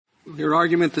Your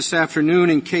argument this afternoon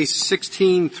in Case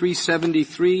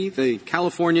 16-373, the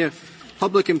California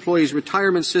Public Employees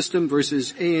Retirement System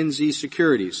versus ANZ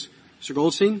Securities. Mr.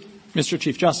 Goldstein. Mr.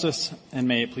 Chief Justice, and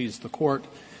may it please the Court,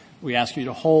 we ask you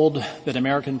to hold that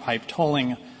American pipe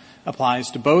tolling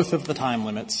applies to both of the time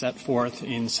limits set forth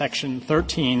in Section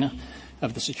 13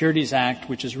 of the Securities Act,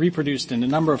 which is reproduced in a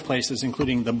number of places,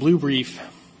 including the blue brief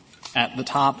at the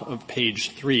top of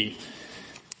page 3.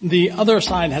 The other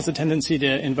side has a tendency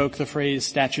to invoke the phrase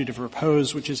statute of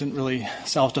repose, which isn't really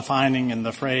self-defining, and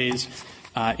the phrase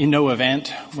in no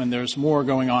event, when there's more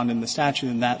going on in the statute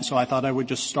than that. So I thought I would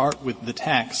just start with the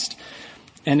text.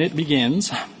 And it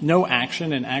begins, no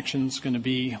action, and action's going to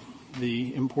be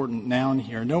the important noun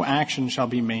here, no action shall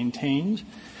be maintained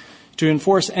to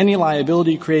enforce any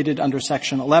liability created under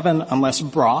Section 11 unless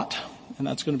brought, and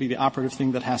that's going to be the operative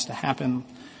thing that has to happen,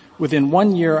 within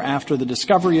 1 year after the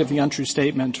discovery of the untrue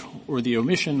statement or the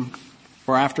omission,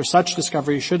 or after such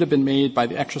discovery should have been made by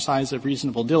the exercise of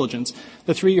reasonable diligence.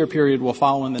 The 3-year period will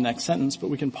follow in the next sentence, but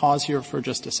we can pause here for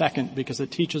just a second because it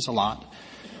teaches a lot.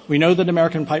 We know that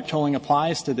American pipe tolling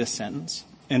applies to this sentence,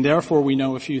 and therefore we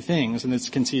know a few things, and it's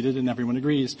conceded and everyone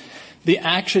agrees. The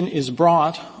action is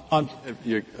brought on...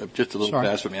 You're just a little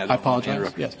fast with me. I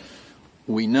apologize. Yes.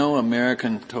 We know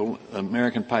American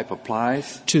pipe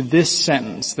applies to this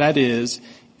sentence. That is,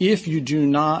 if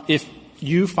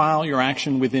you file your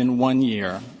action within 1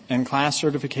 year and class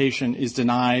certification is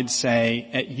denied, say,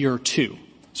 at year 2.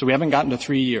 So we haven't gotten to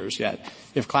 3 years yet.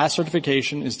 If class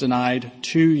certification is denied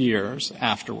 2 years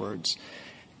afterwards,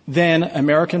 then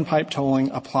American pipe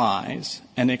tolling applies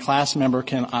and a class member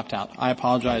can opt out. I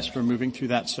apologize for moving through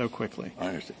that so quickly. I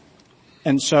understand.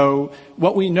 And so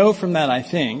what we know from that, I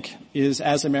think, is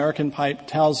as American Pipe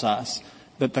tells us,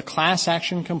 that the class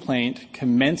action complaint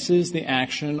commences the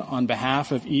action on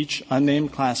behalf of each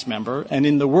unnamed class member, and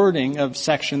in the wording of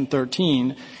Section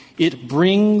 13, it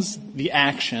brings the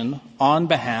action on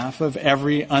behalf of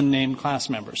every unnamed class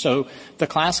member. So the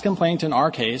class complaint in our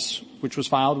case, which was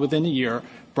filed within a year,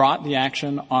 brought the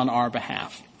action on our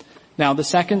behalf. Now, the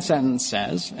second sentence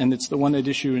says, and it's the one at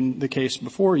issue in the case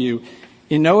before you,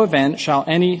 in no event shall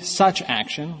any such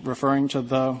action, referring to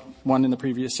the one in the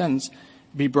previous sentence,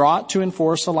 be brought to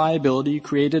enforce a liability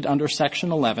created under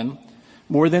Section 11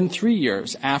 more than 3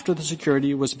 years after the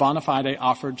security was bona fide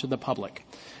offered to the public.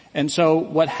 And so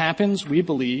what happens, we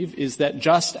believe, is that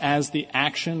just as the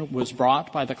action was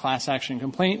brought by the class action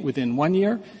complaint within 1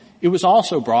 year, it was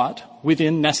also brought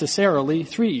within necessarily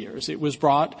 3 years. It was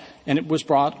brought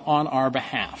on our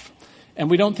behalf. And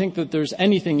we don't think that there's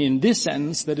anything in this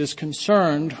sentence that is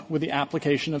concerned with the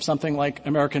application of something like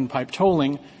American pipe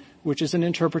tolling, which is an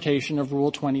interpretation of Rule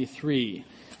 23.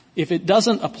 If it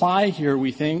doesn't apply here,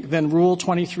 we think, then Rule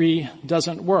 23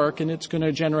 doesn't work, and it's going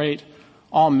to generate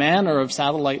all manner of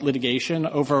satellite litigation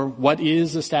over what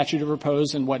is a statute of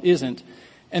repose and what isn't,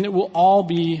 and it will all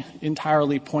be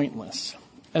entirely pointless.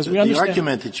 As we understand, the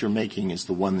argument that you're making is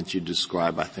the one that you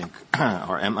describe, I think,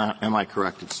 or am I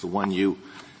correct? It's the one you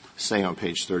say on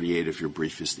page 38 of your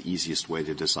brief is the easiest way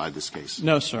to decide this case.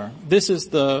 No, sir. This is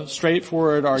the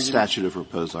straightforward argument. Statute of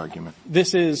repose argument.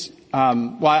 This is, I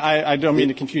don't mean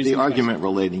to confuse the argument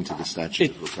relating to the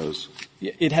statute of repose.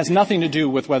 It has nothing to do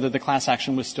with whether the class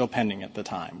action was still pending at the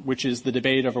time, which is the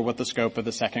debate over what the scope of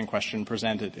the second question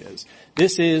presented is.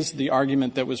 This is the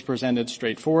argument that was presented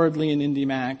straightforwardly in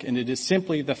IndyMac, and it is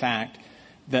simply the fact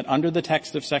that under the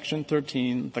text of Section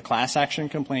 13, the class action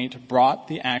complaint brought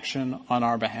the action on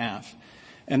our behalf.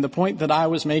 And the point that I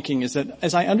was making is that,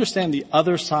 as I understand the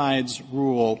other side's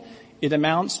rule, it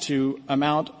amounts to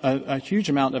a huge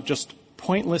amount of just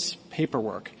pointless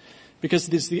paperwork. Because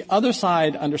the other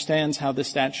side understands how this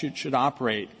statute should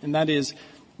operate, and that is,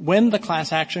 when the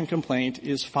class action complaint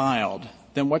is filed,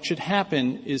 then what should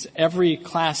happen is every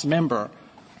class member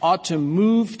ought to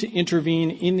move to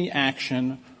intervene in the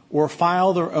action or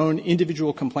file their own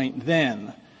individual complaint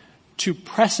then to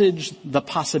presage the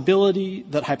possibility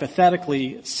that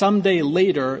hypothetically someday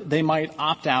later they might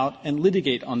opt out and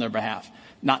litigate on their behalf.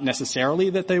 Not necessarily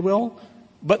that they will,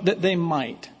 but that they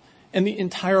might. And the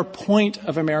entire point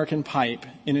of American Pipe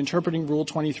in interpreting Rule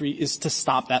 23 is to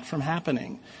stop that from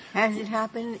happening. Has it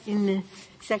happened in the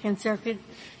Second Circuit?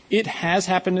 It has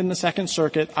happened in the Second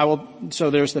Circuit. So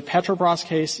there's the Petrobras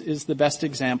case is the best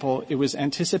example. It was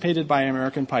anticipated by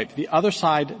American Pipe. The other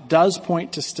side does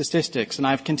point to statistics, and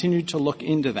I've continued to look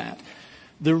into that.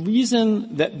 The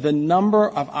reason that the number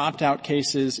of opt-out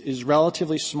cases is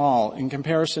relatively small in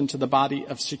comparison to the body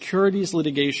of securities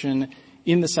litigation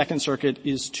in the Second Circuit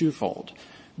is twofold.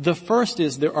 The first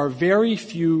is there are very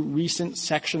few recent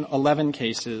Section 11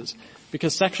 cases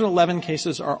because Section 11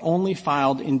 cases are only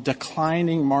filed in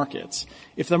declining markets.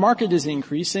 If the market is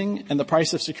increasing and the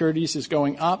price of securities is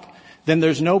going up, then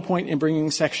there's no point in bringing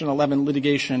Section 11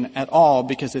 litigation at all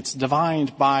because it's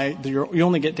defined by you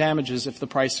only get damages if the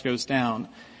price goes down.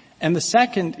 And the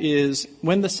second is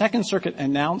when the Second Circuit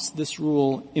announced this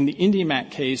rule in the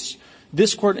IndyMac case,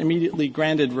 this court immediately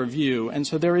granted review. And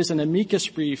so there is an amicus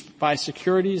brief by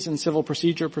securities and civil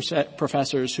procedure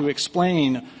professors who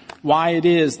explain why it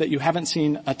is that you haven't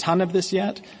seen a ton of this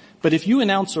yet. But if you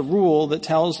announce a rule that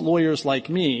tells lawyers like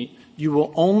me you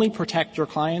will only protect your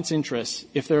client's interests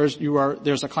if there's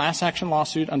a class action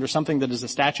lawsuit under something that is a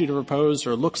statute of repose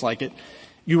or looks like it,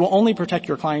 you will only protect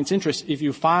your client's interests if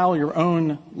you file your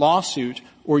own lawsuit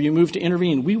or you move to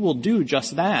intervene. We will do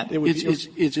just that.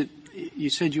 You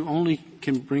said you only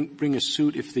can bring a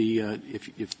suit if the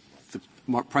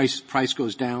price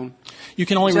goes down? You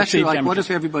can only receive damages. What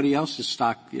if everybody else's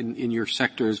stock in your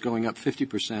sector is going up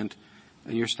 50%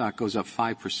 and your stock goes up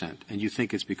 5% and you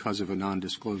think it's because of a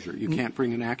non-disclosure? You can't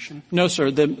bring an action? No,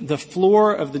 sir. The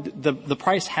floor of the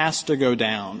price has to go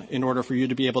down in order for you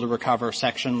to be able to recover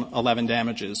Section 11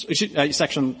 damages,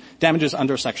 damages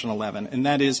under Section 11. And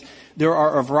that is, there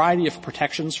are a variety of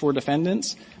protections for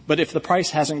defendants, but if the price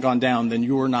hasn't gone down, then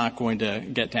you are not going to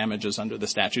get damages under the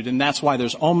statute. And that's why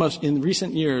in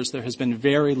recent years, there has been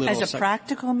very little. As a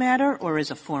practical matter or as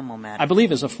a formal matter? I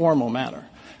believe as a formal matter.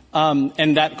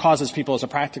 And that causes people as a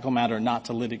practical matter not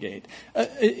to litigate.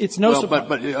 It's no surprise.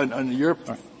 But on your,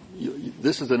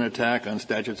 this is an attack on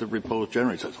statutes of repose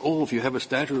generally. It says, if you have a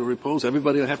statute of repose,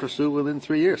 everybody will have to sue within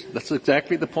 3 years. That's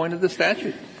exactly the point of the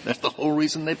statute. That's the whole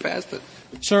reason they passed it.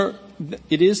 Sir,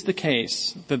 it is the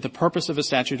case that the purpose of a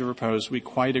statute of repose, we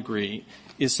quite agree,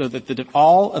 is so that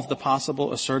all of the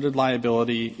possible asserted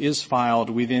liability is filed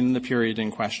within the period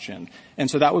in question. And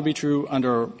so that would be true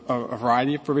under a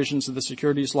variety of provisions of the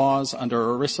securities laws, under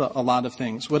ERISA, a lot of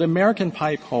things. What American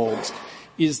Pipe holds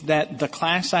is that the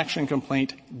class action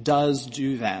complaint does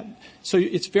do that. So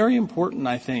it's very important,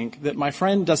 I think, that my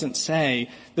friend doesn't say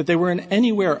that they were in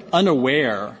anywhere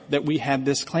unaware that we had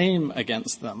this claim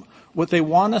against them. What they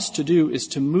want us to do is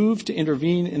to move to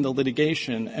intervene in the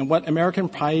litigation. And what American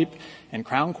Pipe and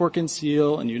Crown Cork and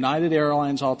Seal and United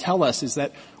Airlines all tell us is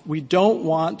that we don't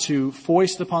want to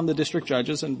foist upon the district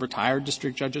judges, and retired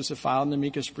district judges have filed an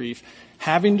amicus brief,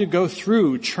 having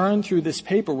to churn through this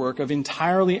paperwork of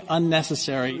entirely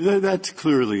unnecessary. That's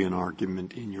clearly an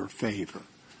argument in your favor,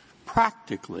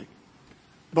 practically.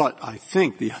 But I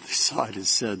think the other side has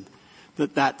said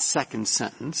that second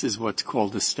sentence is what's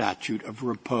called a statute of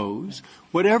repose.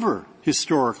 Whatever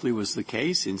historically was the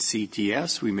case in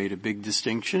CTS, we made a big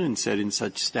distinction and said in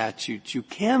such statutes you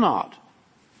cannot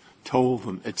toll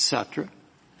them, etc.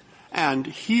 And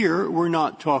here we're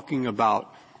not talking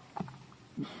about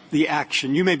the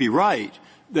action. You may be right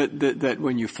that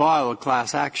when you file a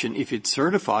class action, if it's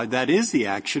certified, that is the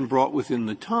action brought within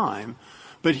the time.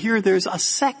 But here there's a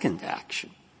second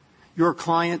action. Your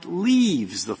client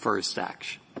leaves the first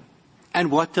action. And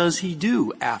what does he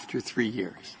do after 3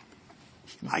 years?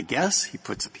 I guess he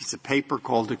puts a piece of paper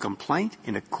called a complaint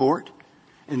in a court,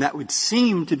 and that would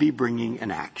seem to be bringing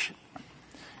an action.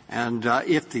 And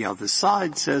if the other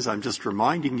side says, I'm just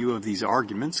reminding you of these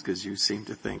arguments because you seem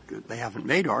to think that they haven't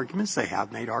made arguments, they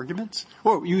have made arguments.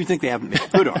 Or you think they haven't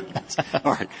made good arguments.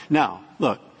 All right. Now,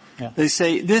 look, They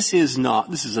say this is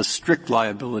a strict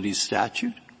liability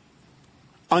statute.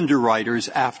 Underwriters,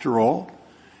 after all,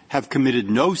 have committed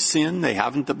no sin. They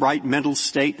haven't the right mental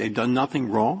state. They've done nothing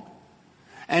wrong.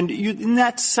 And in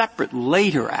that separate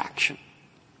later action,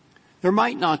 there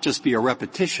might not just be a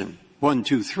repetition, 1,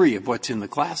 2, 3 of what's in the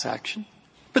class action,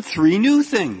 but 3 new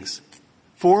things,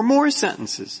 4 more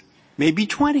sentences, maybe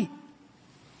 20.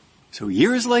 So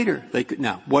years later, they could,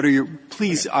 now, what are your,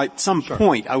 please, at some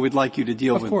point, I would like you to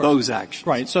deal with those actions,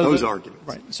 right. So those arguments.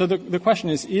 Right. So the question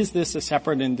is this a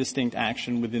separate and distinct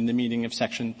action within the meaning of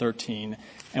Section 13?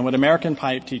 And what American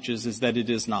Pipe teaches is that it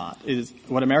is not. It is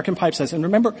what American Pipe says. And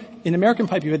remember, in American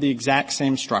Pipe, you had the exact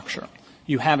same structure.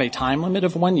 You have a time limit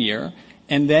of 1 year,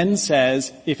 and then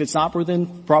says, if it's not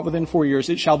brought within 4 years,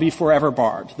 it shall be forever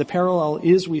barred. The parallel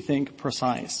is, we think,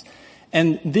 precise.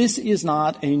 And this is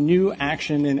not a new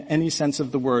action in any sense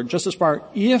of the word. Justice Breyer,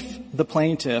 if the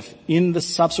plaintiff in the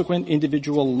subsequent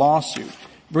individual lawsuit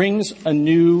brings a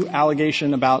new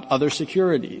allegation about other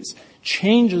securities,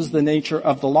 changes the nature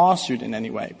of the lawsuit in any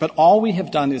way, but all we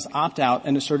have done is opt out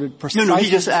and asserted precisely. No, he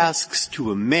just asks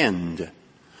to amend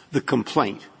the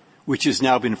complaint, which has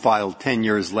now been filed 10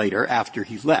 years later after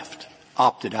he left,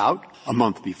 opted out a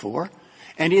month before,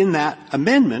 And in that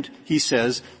amendment, he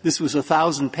says this was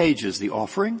 1,000 pages, the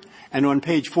offering, and on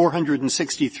page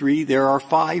 463 there are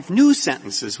 5 new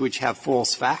sentences which have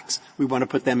false facts. We want to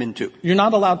put them in too. You're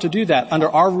not allowed to do that under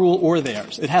our rule or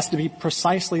theirs. It has to be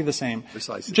precisely the same.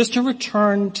 Precisely. Just to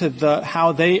return to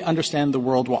how they understand the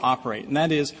world will operate, and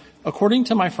that is, according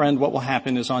to my friend, what will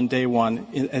happen is on day one,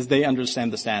 as they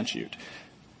understand the statute,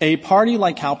 a party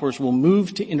like CalPERS will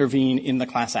move to intervene in the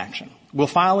class action. We'll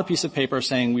file a piece of paper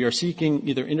saying we are seeking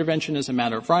either intervention as a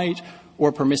matter of right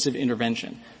or permissive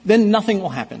intervention. Then nothing will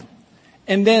happen.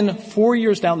 And then 4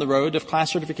 years down the road, if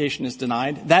class certification is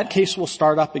denied, that case will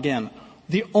start up again.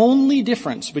 The only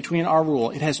difference between our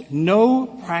rule, it has no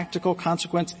practical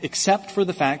consequence except for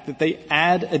the fact that they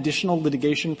add additional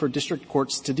litigation for district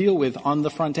courts to deal with on the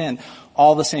front end.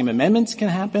 All the same amendments can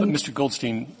happen. But Mr.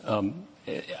 Goldstein,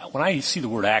 when I see the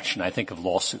word action, I think of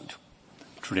lawsuit,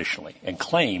 traditionally, and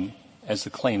claim as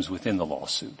the claims within the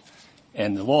lawsuit.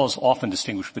 And the laws often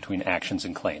distinguish between actions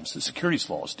and claims. The securities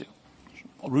laws do,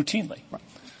 routinely. Right.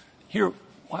 Here,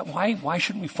 why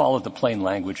shouldn't we follow the plain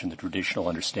language and the traditional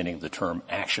understanding of the term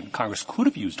action? Congress could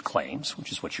have used claims,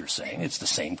 which is what you're saying. It's the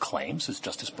same claims, as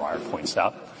Justice Breyer points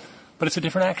out, but it's a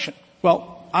different action.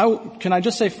 Well, can I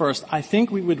just say first, I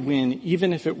think we would win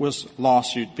even if it was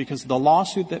lawsuit, because the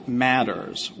lawsuit that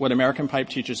matters, what American Pipe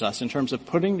teaches us in terms of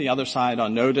putting the other side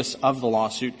on notice of the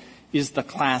lawsuit, is the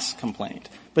class complaint.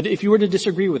 But if you were to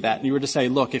disagree with that and you were to say,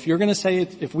 look, if you're going to say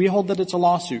if we hold that it's a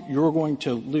lawsuit, you're going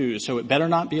to lose, so it better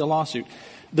not be a lawsuit.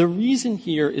 The reason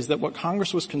here is that what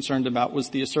Congress was concerned about was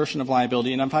the assertion of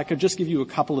liability. And if I could just give you a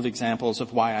couple of examples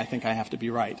of why I think I have to be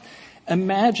right.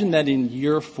 Imagine that in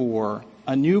year 4,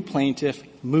 a new plaintiff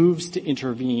moves to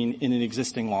intervene in an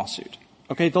existing lawsuit.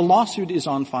 Okay, the lawsuit is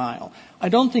on file. I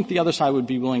don't think the other side would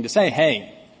be willing to say,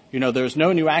 hey, there's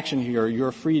no new action here,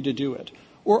 you're free to do it.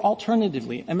 Or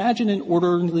alternatively, imagine an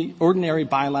ordinary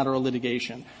bilateral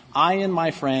litigation. I and my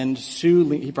friend sue,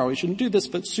 he probably shouldn't do this,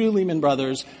 but sue Lehman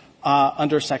Brothers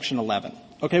under Section 11.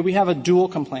 Okay, we have a dual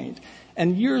complaint.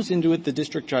 And years into it, the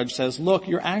district judge says, look,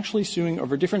 you're actually suing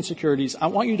over different securities. I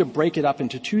want you to break it up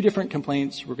into 2 different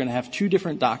complaints. We're going to have 2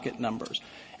 different docket numbers.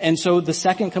 And so the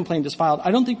second complaint is filed.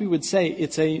 I don't think we would say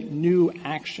it's a new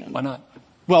action. Why not?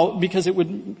 Well, because we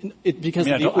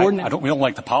don't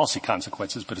like the policy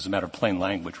consequences, but as a matter of plain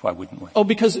language, why wouldn't we? Oh,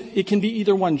 because it can be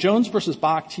either one. Jones versus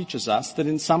Bach teaches us that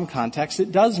in some contexts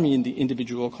it does mean the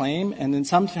individual claim, and in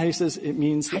some cases it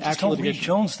means the actual litigation. I just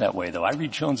don't read Jones that way, though. I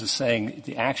read Jones as saying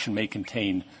the action may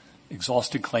contain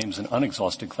exhausted claims and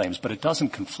unexhausted claims, but it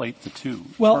doesn't conflate the two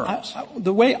terms.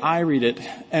 The way I read it,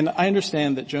 and I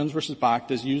understand that Jones versus Bach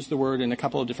does use the word in a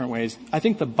couple of different ways. I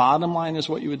think the bottom line is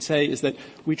what you would say is that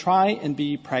we try and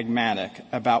be pragmatic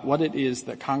about what it is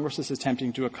that Congress is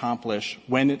attempting to accomplish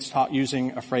when it's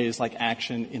using a phrase like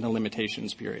action in a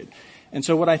limitations period. And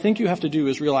so what I think you have to do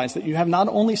is realize that you have not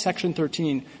only Section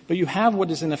 13, but you have what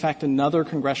is in effect another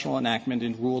congressional enactment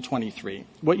in Rule 23.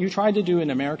 What you tried to do in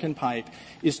American Pipe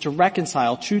is to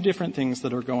reconcile 2 different things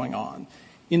that are going on.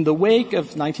 In the wake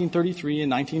of 1933 and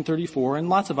 1934 and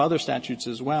lots of other statutes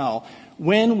as well,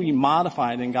 when we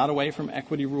modified and got away from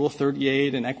Equity Rule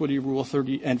 38 and Equity Rule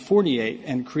 48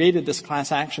 and created this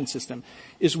class action system,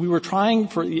 is we were trying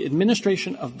for the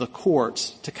administration of the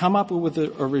courts to come up with a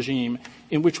regime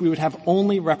in which we would have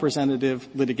only representative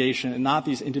litigation and not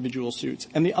these individual suits.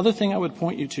 And the other thing I would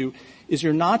point you to is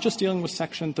you're not just dealing with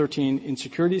Section 13 in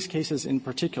securities cases in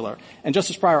particular. And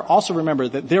Justice Breyer, also remember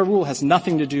that their rule has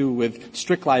nothing to do with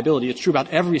strict liability. It's true about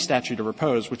every statute of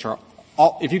repose, which are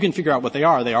all, if you can figure out what they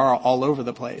are all over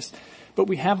the place. But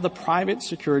we have the Private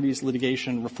Securities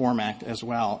Litigation Reform Act as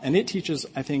well. And it teaches,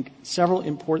 I think, several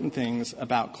important things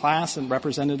about class and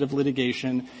representative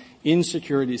litigation in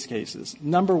securities cases.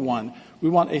 Number 1, we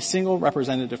want a single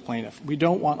representative plaintiff. We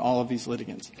don't want all of these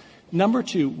litigants. Number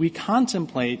 2, we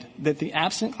contemplate that the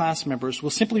absent class members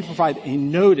will simply provide a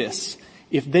notice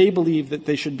if they believe that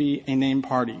they should be a named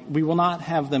party. We will not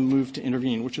have them move to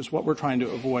intervene, which is what we're trying to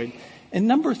avoid. And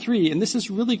number 3, and this is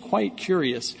really quite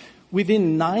curious,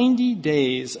 within 90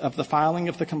 days of the filing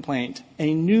of the complaint,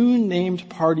 a new named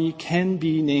party can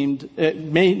be named, a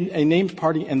named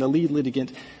party and the lead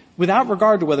litigant without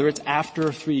regard to whether it's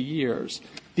after 3 years.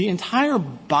 The entire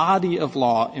body of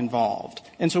law involved.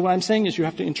 And so what I'm saying is you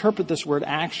have to interpret this word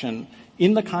action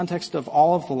in the context of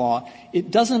all of the law. It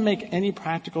doesn't make any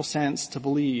practical sense to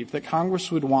believe that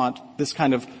Congress would want this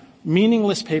kind of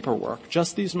meaningless paperwork,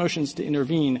 just these motions to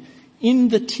intervene, in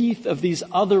the teeth of these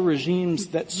other regimes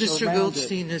that surround it. Mr.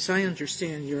 Goldstein, as I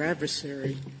understand your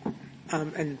adversary,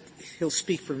 and he'll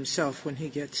speak for himself when he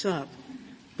gets up,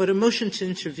 but a motion to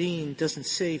intervene doesn't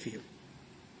save you.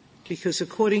 Because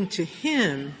according to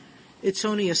him, it's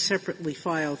only a separately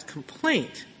filed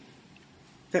complaint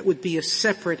that would be a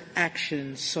separate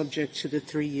action subject to the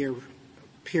 3-year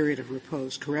period of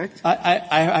repose, correct?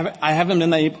 I haven't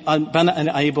been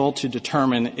able to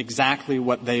determine exactly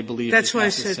what they believe That's is why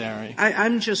necessary. I said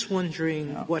I'm just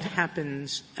wondering what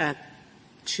happens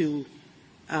to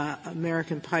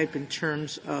American Pipe in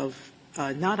terms of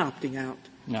not opting out,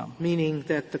 meaning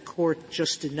that the court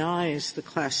just denies the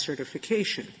class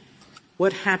certification.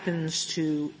 What happens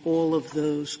to all of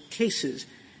those cases?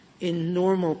 In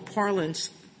normal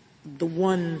parlance, the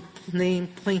one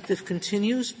named plaintiff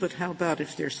continues, but how about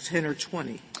if there's 10 or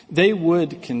 20? They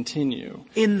would continue.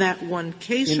 In that one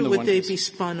case, or would they be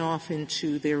spun off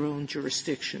into their own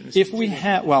jurisdictions? If we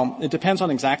had, well, it depends on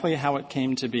exactly how it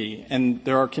came to be, and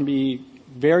there can be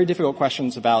very difficult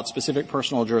questions about specific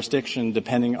personal jurisdiction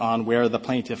depending on where the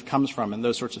plaintiff comes from and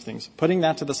those sorts of things. Putting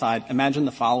that to the side, imagine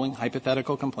the following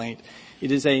hypothetical complaint. It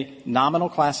is a nominal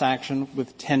class action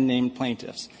with 10 named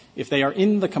plaintiffs. If they are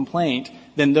in the complaint,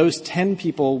 then those 10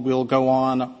 people will go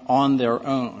on their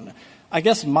own. I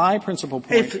guess my principal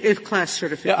point... If class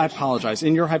certification. Yeah, I apologize.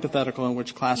 In your hypothetical in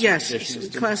which class certification is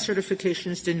denied. Yes, class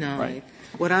certification is denied. Right.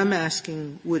 What I'm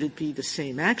asking, would it be the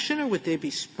same action, or would they be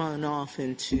spun off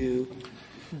into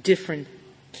different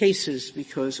cases?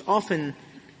 Because often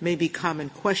maybe common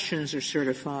questions are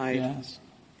certified. Yes.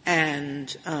 And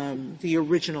the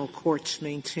original courts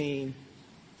maintain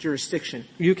jurisdiction.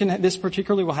 This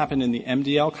particularly will happen in the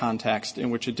MDL context, in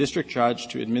which a district judge,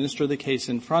 to administer the case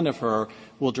in front of her,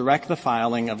 will direct the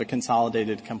filing of a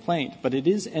consolidated complaint. But it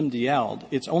is MDL'd.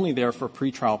 It's only there for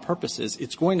pretrial purposes.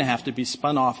 It's going to have to be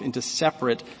spun off into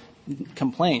separate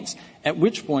complaints, at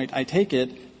which point, I take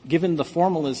it, given the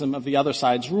formalism of the other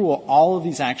side's rule, all of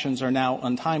these actions are now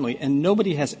untimely, and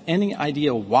nobody has any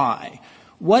idea why.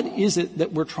 What is it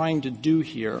that we're trying to do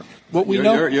here? What we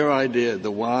know. Your idea,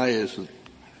 the why is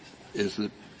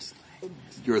that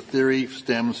your theory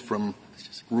stems from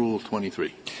Rule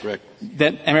 23, correct?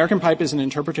 That American Pipe is an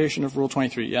interpretation of Rule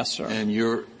 23, yes, sir. And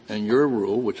your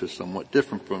rule, which is somewhat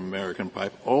different from American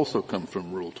Pipe, also comes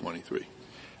from Rule 23.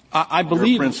 I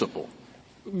believe. Your principle.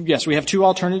 Yes, we have two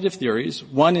alternative theories.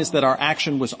 One is that our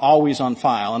action was always on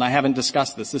file, and I haven't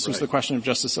discussed this. This was the question of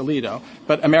Justice Alito.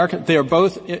 But they are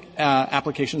both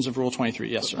applications of Rule 23.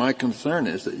 Yes, sir. My concern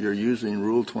is that you're using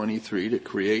Rule 23 to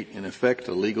create, in effect,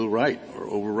 a legal right or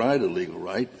override a legal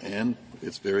right, and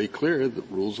it's very clear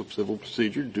that rules of civil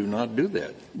procedure do not do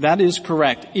that. That is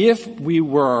correct. If we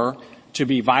were to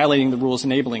be violating the Rules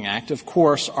Enabling Act, of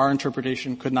course, our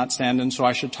interpretation could not stand, and so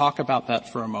I should talk about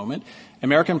that for a moment.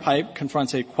 American Pipe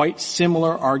confronts a quite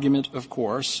similar argument, of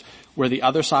course, where the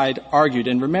other side argued.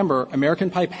 And remember, American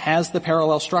Pipe has the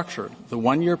parallel structure, the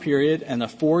 1-year period and the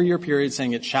 4-year period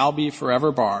saying it shall be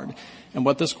forever barred. And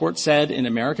what this Court said in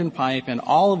American Pipe and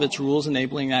all of its Rules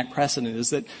Enabling Act precedent is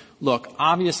that, look,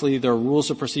 obviously there are rules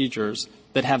of procedures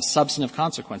that have substantive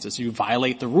consequences. You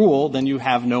violate the rule, then you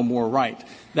have no more right.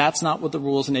 That's not what the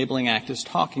Rules Enabling Act is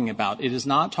talking about. It is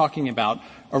not talking about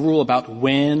a rule about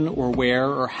when or where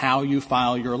or how you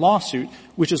file your lawsuit,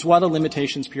 which is what a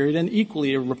limitations period and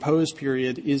equally a repose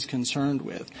period is concerned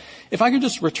with. If I could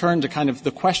just return to kind of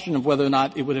the question of whether or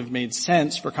not it would have made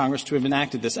sense for Congress to have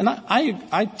enacted this. And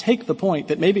I take the point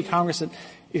that maybe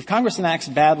if Congress enacts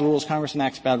bad rules, Congress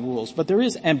enacts bad rules. But there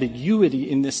is ambiguity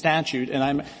in this statute,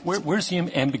 and Where's the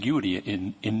ambiguity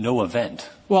in no event?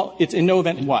 Well, it's in no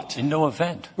event what? In no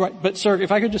event. Right. But, sir,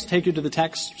 if I could just take you to the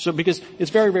text, because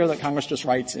it's very rare that Congress just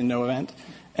writes in no event.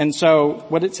 And so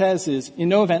what it says is, in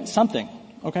no event, something.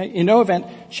 Okay? In no event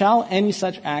shall any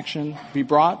such action be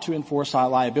brought to enforce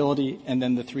liability, and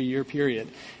then the 3-year period.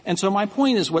 And so my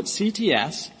point is what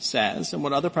CTS says and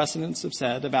what other precedents have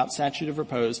said about statute of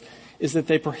repose is that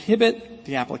they prohibit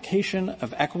the application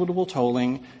of equitable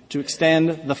tolling to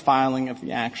extend the filing of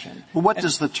the action. Well, what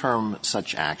does the term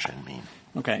such action mean?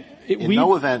 Okay. In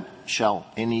no event shall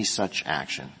any such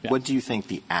action. Yes. What do you think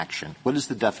the action, what is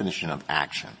the definition of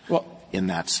action in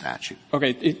that statute?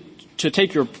 Okay. To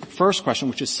take your first question,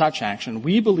 which is such action,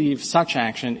 we believe such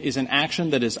action is an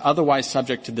action that is otherwise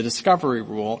subject to the discovery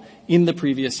rule in the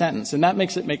previous sentence. And that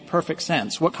makes it make perfect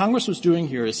sense. What Congress was doing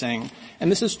here is saying,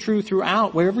 and this is true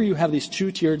throughout, wherever you have these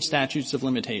two-tiered statutes of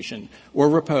limitation or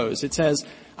repose, it says,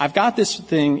 I've got this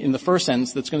thing in the first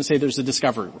sentence that's going to say there's a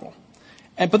discovery rule.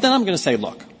 But then I'm going to say,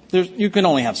 look, you can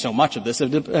only have so much of this.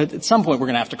 At some point, we're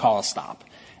going to have to call a stop.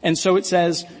 And so it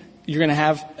says, you're going to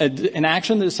have an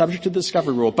action that is subject to the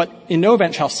discovery rule, but in no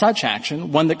event shall such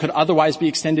action, one that could otherwise be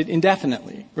extended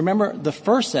indefinitely. Remember, the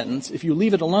first sentence, if you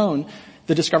leave it alone,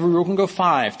 the discovery rule can go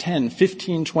 5, 10,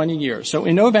 15, 20 years. So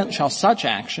in no event shall such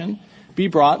action be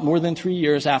brought more than 3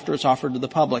 years after it's offered to the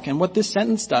public. And what this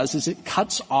sentence does is it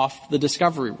cuts off the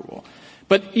discovery rule.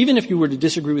 But even if you were to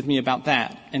disagree with me about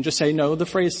that and just say, no, the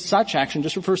phrase such action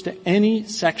just refers to any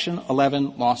Section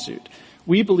 11 lawsuit,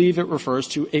 we believe it refers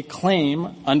to a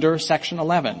claim under Section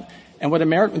 11. And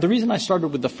the reason I started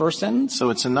with the first sentence. So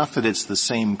it's enough that it's the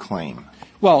same claim.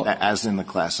 Well, as in the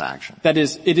class action. That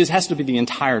is, has to be the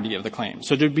entirety of the claim.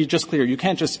 So to be just clear, you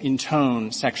can't just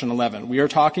intone Section 11. We are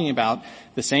talking about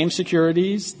the same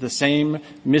securities, the same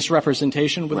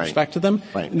misrepresentation with respect to them.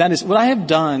 Right. And that is what I have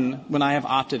done when I have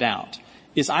opted out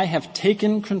is I have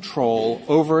taken control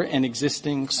over an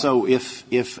existing claim. So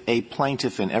if a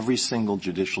plaintiff in every single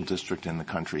judicial district in the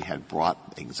country had brought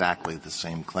exactly the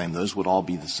same claim, those would all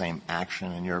be the same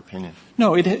action in your opinion?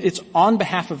 No, it's on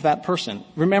behalf of that person.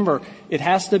 Remember, it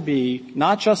has to be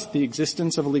not just the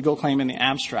existence of a legal claim in the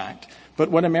abstract, but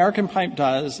what American Pipe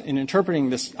does in interpreting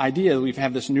this idea, we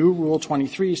have this new Rule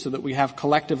 23 so that we have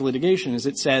collective litigation, is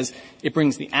it says it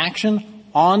brings the action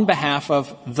on behalf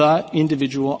of the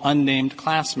individual unnamed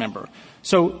class member.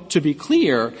 So to be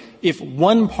clear, if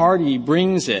one party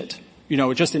brings it,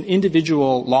 just an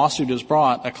individual lawsuit is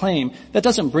brought, a claim, that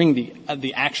doesn't bring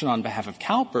the action on behalf of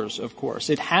CalPERS, of course.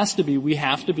 We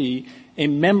have to be a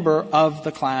member of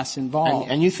the class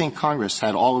involved. And you think Congress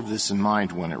had all of this in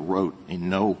mind when it wrote, in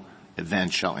no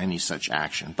event shall any such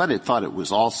action. But it thought it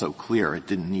was also clear it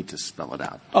didn't need to spell it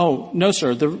out. Oh, no,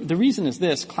 sir. The reason is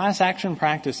this. Class action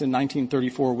practice in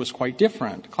 1934 was quite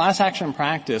different. Class action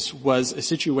practice was a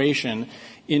situation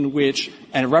in which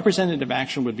a representative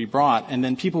action would be brought and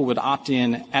then people would opt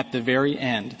in at the very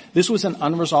end. This was an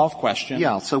unresolved question.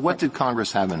 Yeah, so what did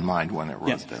Congress have in mind when it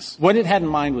wrote this? What it had in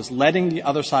mind was letting the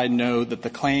other side know that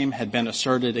the claim had been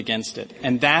asserted against it.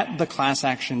 And that the class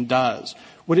action does.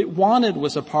 What it wanted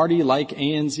was a party like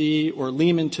ANZ or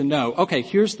Lehman to know, okay,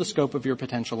 here's the scope of your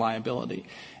potential liability.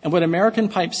 And what American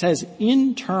Pipe says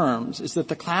in terms is that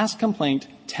the class complaint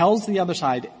tells the other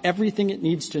side everything it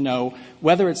needs to know,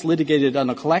 whether it's litigated on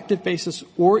a collective basis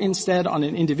or instead on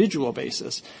an individual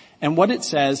basis. And what it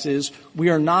says is we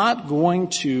are not going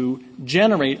to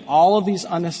generate all of these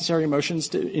unnecessary motions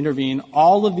to intervene,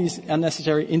 all of these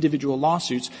unnecessary individual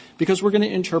lawsuits, because we're going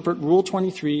to interpret Rule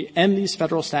 23 and these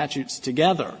federal statutes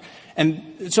together.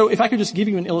 And so if I could just give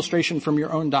you an illustration from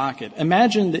your own docket.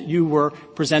 Imagine that you were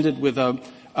presented with a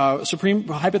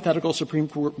hypothetical Supreme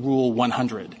Court Rule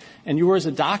 100, and you were as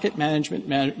a docket management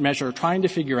measure trying to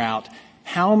figure out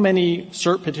how many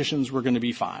cert petitions were going to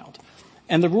be filed.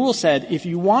 And the rule said, if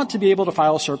you want to be able to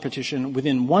file a cert petition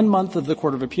within 1 month of the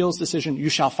Court of Appeals decision, you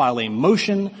shall file a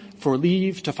motion for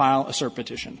leave to file a cert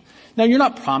petition. Now, you're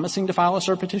not promising to file a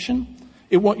cert petition.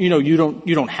 You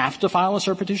don't have to file a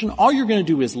cert petition. All you're going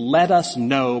to do is let us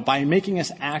know by making us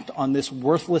act on this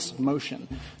worthless motion.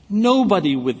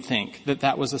 Nobody would think that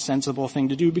that was a sensible thing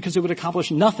to do because it would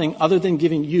accomplish nothing other than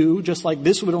giving you, just like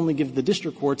this would only give the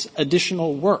district courts,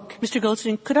 additional work. Mr.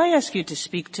 Goldstein, could I ask you to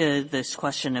speak to this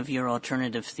question of your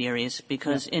alternative theories?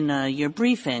 Because in your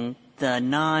briefing, the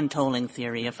non-tolling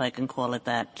theory, if I can call it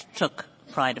that, took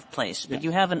pride of place. But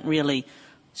you haven't really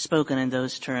spoken in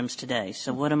those terms today.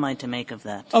 So what am I to make of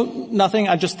that? Oh, nothing.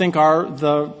 I just think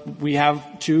we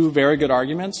have two very good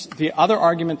arguments. The other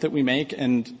argument that we make,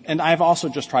 and I've also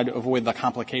just tried to avoid the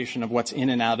complication of what's in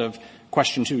and out of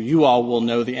question 2. You all will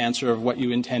know the answer of what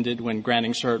you intended when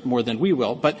granting cert more than we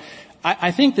will. But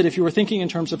I think that if you were thinking in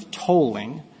terms of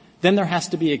tolling, then there has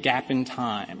to be a gap in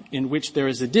time in which there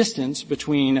is a distance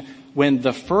between when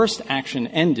the first action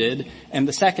ended and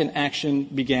the second action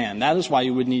began. That is why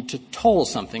you would need to toll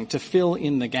something to fill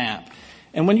in the gap.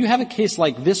 And when you have a case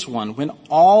like this one, when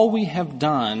all we have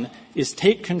done is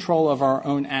take control of our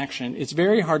own action, it's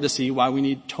very hard to see why we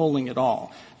need tolling at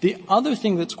all. The other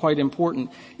thing that's quite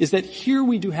important is that here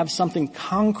we do have something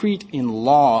concrete in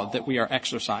law that we are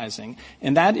exercising,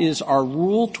 and that is our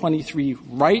Rule 23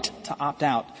 right to opt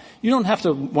out. You don't have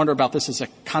to wonder about this as a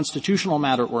constitutional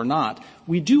matter or not.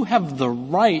 We do have the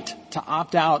right to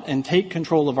opt out and take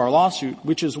control of our lawsuit,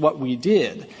 which is what we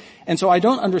did. And so I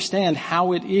don't understand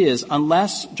how it is,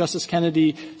 unless Justice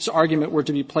Kennedy's argument were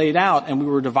to be played out and we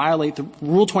were to violate the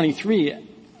Rule 23,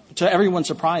 to everyone's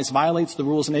surprise, violates the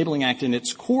Rules Enabling Act in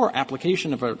its core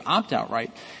application of an opt-out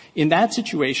right. In that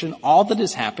situation, all that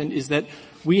has happened is that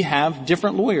we have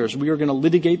different lawyers. We are going to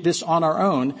litigate this on our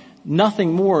own.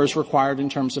 Nothing more is required in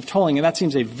terms of tolling, and that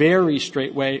seems a very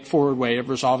straightforward way of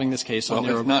resolving this case. Well,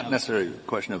 it's not necessarily a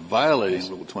question of violating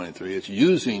Rule 23. It's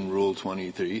using Rule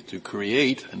 23 to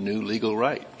create a new legal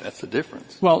right. That's the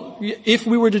difference. Well, if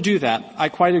we were to do that, I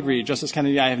quite agree, Justice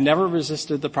Kennedy. I have never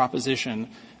resisted the proposition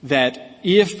that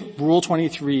if Rule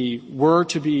 23 were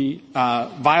to be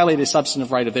violate a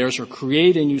substantive right of theirs or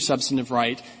create a new substantive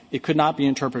right, it could not be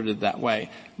interpreted that way.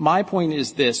 My point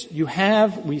is this. You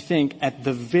have, we think, at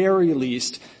the very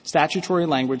least, statutory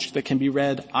language that can be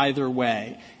read either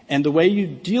way. And the way you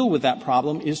deal with that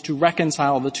problem is to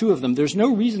reconcile the two of them. There's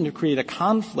no reason to create a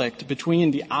conflict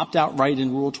between the opt-out right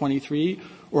in Rule 23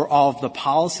 or all of the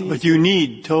policies. But you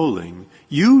need tolling.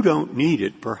 You don't need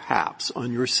it, perhaps,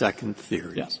 on your second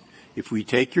theory. Yes. If we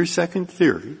take your second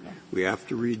theory, we have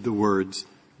to read the words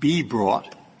be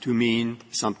brought to mean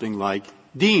something like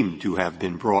deemed to have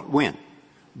been brought when.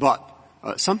 But,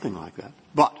 something like that.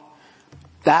 But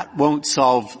that won't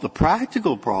solve the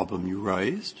practical problem you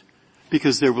raised,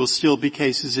 because there will still be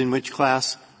cases in which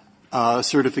class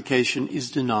certification is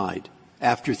denied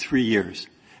after 3 years.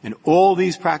 And all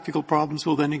these practical problems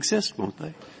will then exist, won't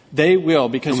they? They will,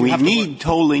 because and we need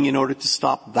tolling in order to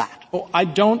stop that. Oh, I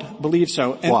don't believe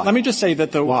so. And Why? let me just say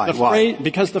that Why? phrase,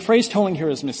 because the phrase tolling here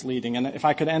is misleading, and if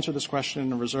I could answer this question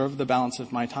and reserve the balance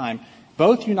of my time,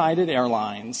 both United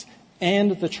Airlines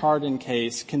and the Chardon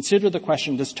case consider the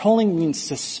question, does tolling mean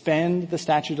suspend the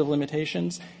statute of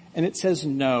limitations? And it says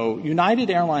no. United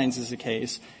Airlines is a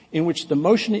case in which the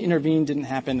motion to intervene didn't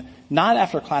happen not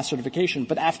after class certification,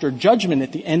 but after judgment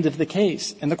at the end of the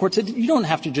case. And the court said, you don't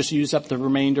have to just use up the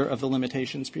remainder of the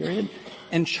limitations period.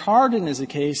 And Chardon is a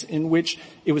case in which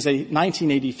it was a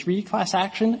 1983 class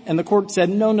action, and the court said,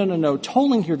 no,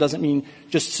 tolling here doesn't mean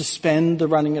just suspend the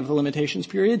running of the limitations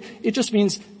period. It just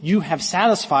means you have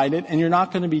satisfied it and you're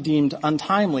not going to be deemed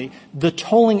untimely. The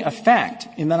tolling effect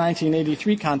in the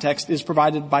 1983 context is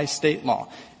provided by state law.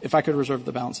 If I could reserve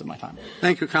the balance of my time.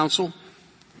 Thank you, counsel.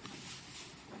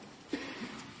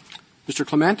 Mr.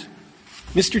 Clement.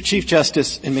 Mr. Chief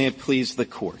Justice, and may it please the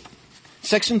Court.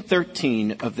 Section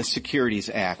 13 of the Securities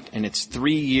Act and its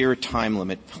 3-year time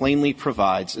limit plainly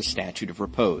provides a statute of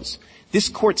repose. This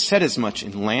Court said as much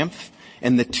in Lampf,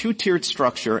 and the two-tiered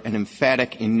structure and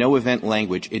emphatic in no event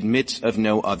language admits of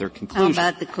no other conclusion. How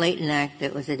about the Clayton Act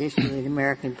that was at issue with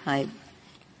American Pipe?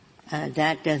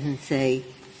 That doesn't say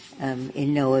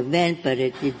in no event, but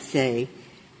it did say,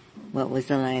 what was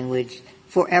the language?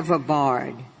 Forever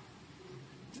barred.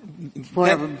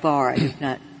 Forever barred, if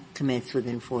not commenced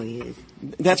within 4 years.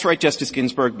 That's right, Justice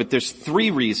Ginsburg, but there's 3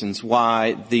 reasons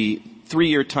why the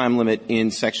 3-year time limit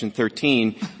in Section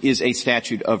 13 is a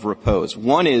statute of repose.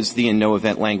 1 is the in no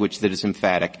event language that is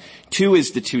emphatic. 2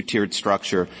 is the two-tiered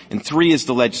structure. And 3 is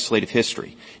the legislative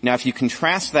history. Now, if you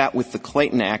contrast that with the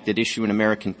Clayton Act at issue in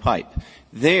American Pipe,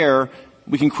 there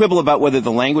we can quibble about whether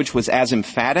the language was as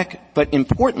emphatic, but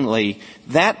importantly,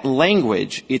 that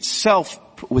language itself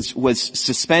was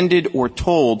suspended or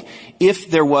tolled if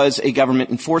there was a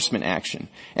government enforcement action.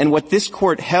 And what this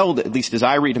Court held, at least as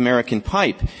I read American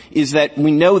Pipe, is that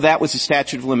we know that was a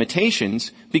statute of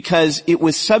limitations because it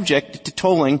was subject to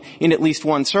tolling in at least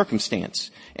one circumstance.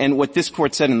 And what this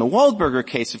Court said in the Waldberger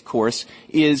case, of course,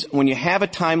 is when you have a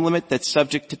time limit that's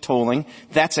subject to tolling,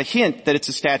 that's a hint that it's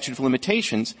a statute of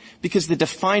limitations, because the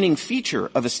defining feature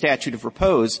of a statute of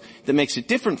repose that makes it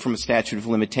different from a statute of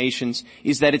limitations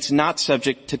is that it's not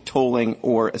subject to tolling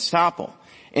or estoppel.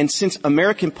 And since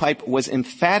American Pipe was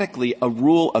emphatically a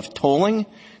rule of tolling,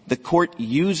 the Court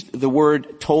used the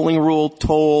word tolling rule,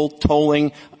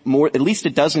 tolling, at least a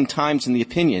dozen times in the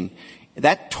opinion.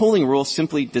 That tolling rule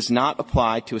simply does not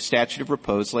apply to a statute of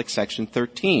repose like Section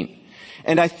 13.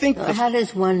 And I think how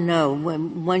does one know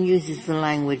when one uses the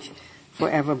language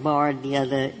forever barred, the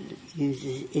other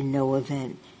uses in no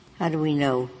event? How do we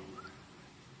know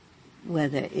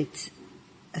whether it's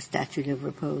a statute of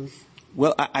repose?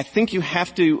 Well, I think you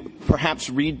have to perhaps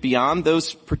read beyond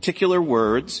those particular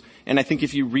words, and I think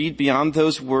if you read beyond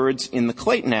those words in the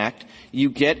Clayton Act, you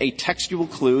get a textual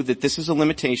clue that this is a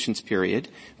limitations period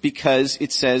because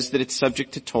it says that it's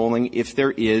subject to tolling if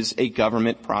there is a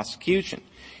government prosecution.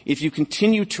 If you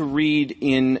continue to read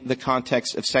in the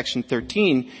context of Section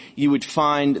 13, you would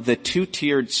find the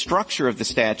two-tiered structure of the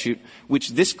statute, which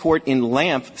this Court in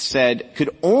Lampf said could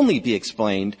only be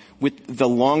explained with the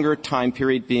longer time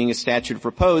period being a statute of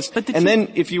repose. And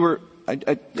then if you were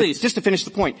just to finish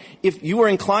the point, if you were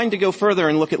inclined to go further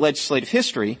and look at legislative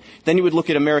history, then you would look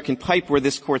at American Pipe where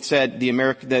this Court said the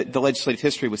legislative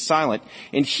history was silent.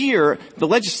 And here, the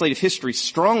legislative history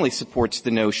strongly supports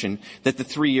the notion that the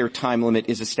 3-year time limit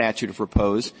is a statute of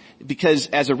repose because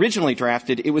as originally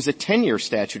drafted, it was a 10-year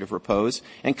statute of repose,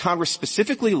 and Congress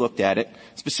specifically looked at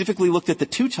the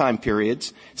 2 time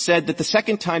periods, said that the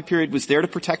second time period was there to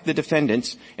protect the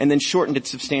defendants, and then shortened it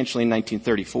substantially in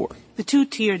 1934. The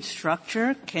two-tiered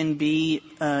structure can be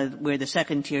where the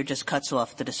second tier just cuts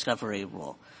off the discovery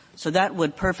rule. So that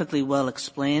would perfectly well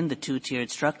explain the two-tiered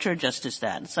structure just as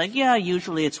that. It's like, yeah,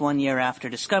 usually it's 1 year after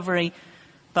discovery,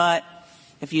 but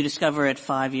if you discover it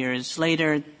 5 years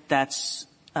later, that's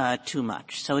too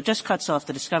much. So it just cuts off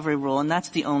the discovery rule, and that's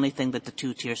the only thing that the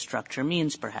two-tier structure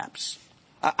means, perhaps.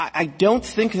 I don't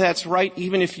think that's right,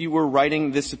 even if you were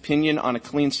writing this opinion on a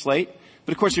clean slate.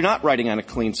 But of course, you're not writing on a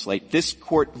clean slate. This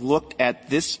court looked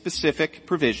at this specific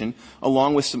provision,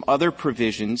 along with some other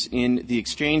provisions in the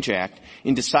Exchange Act,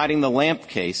 in deciding the Lamp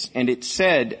case, and it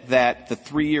said that the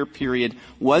 3-year period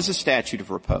was a statute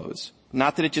of repose,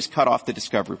 not that it just cut off the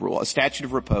discovery rule, a statute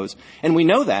of repose. And we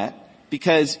know that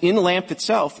because in Lamp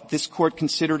itself, this court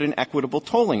considered an equitable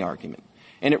tolling argument.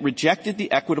 And it rejected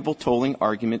the equitable tolling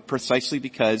argument precisely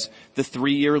because the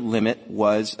 3-year limit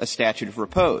was a statute of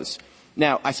repose.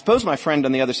 Now, I suppose my friend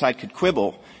on the other side could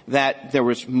quibble that there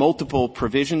was multiple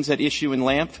provisions at issue in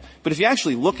Lamp, but if you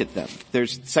actually look at them,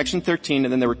 there's Section 13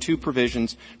 and then there were 2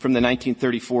 provisions from the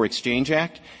 1934 Exchange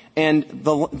Act, and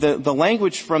the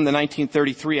language from the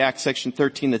 1933 Act, Section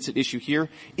 13, that's at issue here,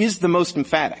 is the most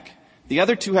emphatic. The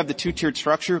other 2 have the two-tiered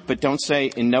structure, but don't say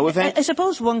in no event. I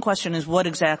suppose one question is what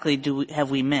exactly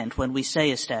have we meant when we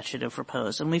say a statute of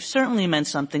repose? And we've certainly meant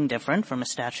something different from a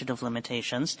statute of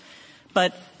limitations,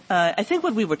 but I think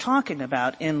what we were talking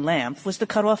about in Lamp was the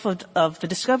cutoff of the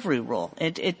discovery rule.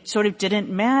 It sort of didn't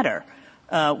matter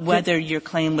whether your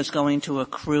claim was going to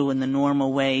accrue in the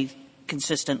normal way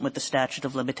consistent with the statute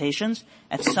of limitations.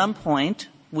 At some point,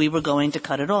 we were going to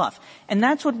cut it off. And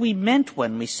that's what we meant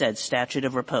when we said statute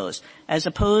of repose, as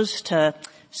opposed to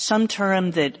some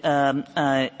term that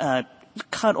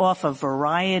cut off a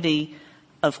variety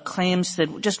of claims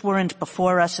that just weren't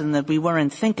before us and that we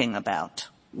weren't thinking about.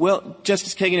 Well,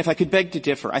 Justice Kagan, if I could beg to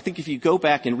differ, I think if you go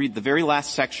back and read the very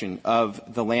last section of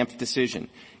the Lamp decision,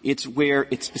 it's where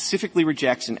it specifically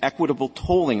rejects an equitable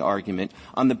tolling argument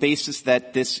on the basis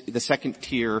that the second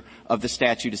tier of the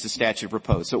statute is the statute of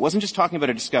repose. So it wasn't just talking about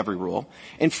a discovery rule.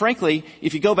 And frankly,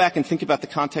 if you go back and think about the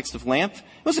context of Lamp,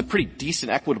 it was a pretty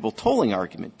decent equitable tolling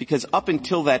argument because up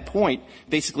until that point,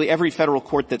 basically every federal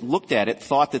court that looked at it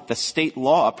thought that the state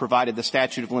law provided the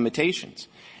statute of limitations.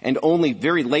 And only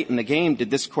very late in the game did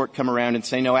this court come around and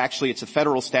say, no, actually it's a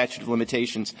federal statute of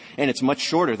limitations and it's much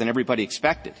shorter than everybody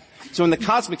expected. So in the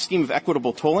cosmic scheme of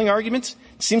equitable tolling arguments,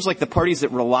 it seems like the parties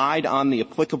that relied on the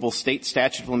applicable state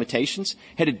statute of limitations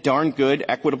had a darn good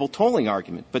equitable tolling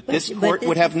argument. But this court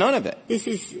would have none of it. This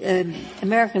is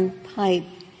American Pipe,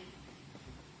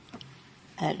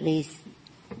 at least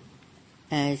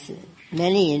as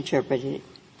many interpret it,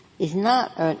 is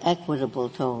not an equitable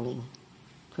tolling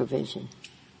provision.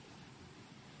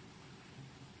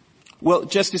 Well,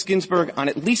 Justice Ginsburg, on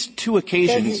at least 2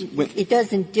 occasions... It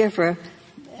doesn't differ.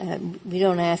 We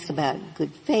don't ask about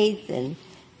good faith, and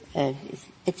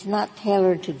it's not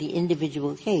tailored to the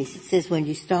individual case. It says when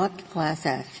you start the class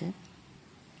action,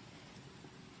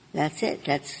 that's it.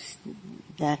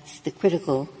 That's the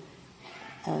critical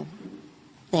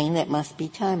thing that must be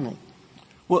timely.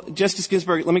 Well, Justice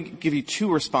Ginsburg, let me give you 2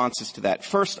 responses to that.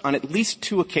 First, on at least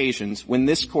 2 occasions when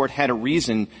this court had a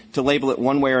reason to label it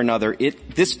one way or another,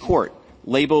 this court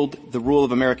labeled the rule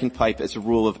of American Pipe as a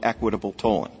rule of equitable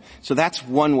tolling. So that's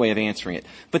one way of answering it.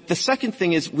 But the second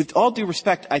thing is, with all due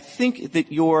respect, I think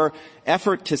that your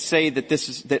effort to say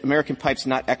that American Pipe's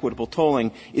not equitable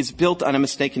tolling is built on a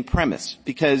mistaken premise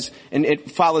because, and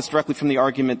it follows directly from the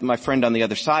argument that my friend on the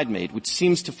other side made, which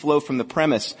seems to flow from the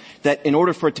premise that in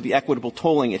order for it to be equitable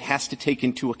tolling, it has to take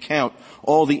into account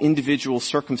all the individual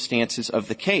circumstances of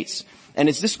the case. And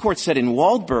as this court said in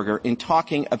Waldberger in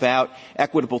talking about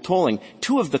equitable tolling,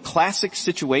 2 of the classic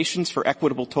situations for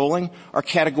equitable tolling are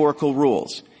categorical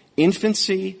rules.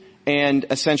 Infancy and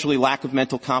essentially lack of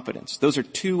mental competence. Those are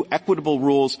 2 equitable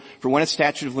rules for when a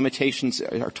statute of limitations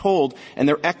are told, and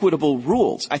they're equitable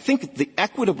rules. I think the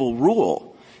equitable rule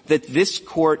that this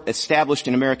court established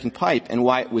in American Pipe and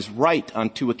why it was right on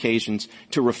 2 occasions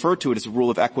to refer to it as a rule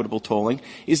of equitable tolling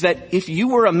is that if you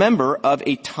were a member of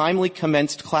a timely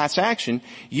commenced class action,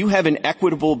 you have an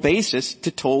equitable basis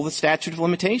to toll the statute of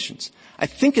limitations. I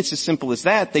think it's as simple as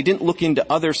that. They didn't look into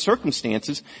other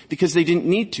circumstances because they didn't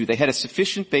need to. They had a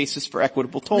sufficient basis for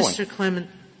equitable tolling. Mr. Clement,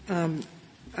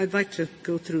 I'd like to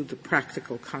go through the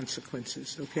practical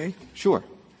consequences, okay? Sure.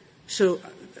 So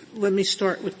let me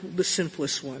start with the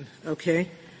simplest one, okay?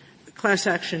 The class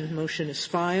action motion is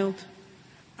filed.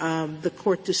 The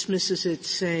court dismisses it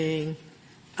saying,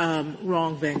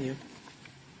 wrong venue.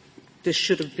 This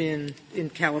should have been in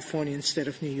California instead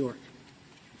of New York.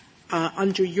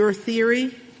 Under your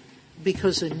theory,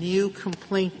 because a new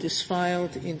complaint is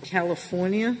filed in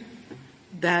California,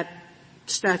 that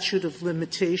statute of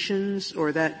limitations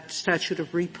or that statute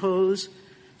of repose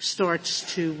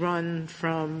starts to run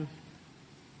from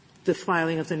the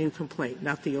filing of the new complaint,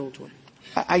 not the old one.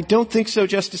 I don't think so,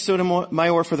 Justice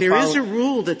Sotomayor, for the There is a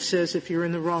rule that says if you're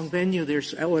in the wrong venue,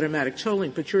 there's automatic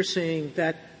tolling, but you're saying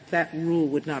that that rule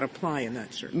would not apply in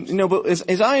that circumstance. No, but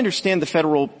as I understand the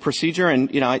federal procedure, and,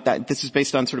 this is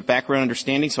based on sort of background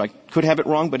understanding, so I could have it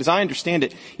wrong, but as I understand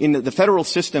it, in the federal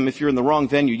system, if you're in the wrong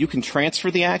venue, you can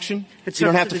transfer the action. You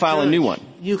don't have to file a new one.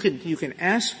 You can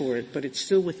ask for it, but it's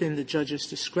still within the judge's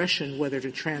discretion whether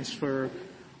to transfer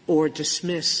or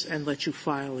dismiss and let you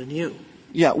file anew.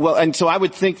 Yeah, well, and so I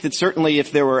would think that certainly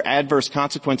if there were adverse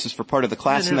consequences for part of the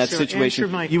class in that situation,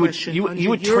 you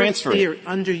would transfer it.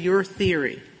 Under your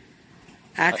theory,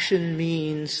 action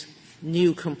means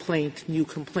new complaint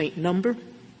number?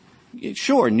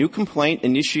 Sure, new complaint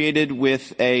initiated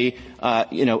with a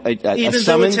even summons.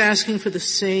 Though it's asking for the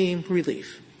same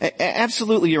relief.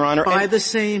 Absolutely, Your Honor. By the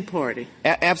same party.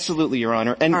 Absolutely, Your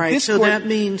Honor. And all right, this so court, that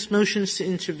means motions to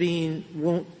intervene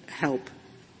won't help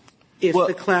if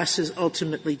the class is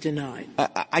ultimately denied.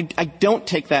 I don't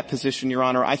take that position, Your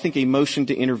Honor. I think a motion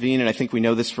to intervene, and I think we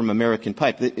know this from American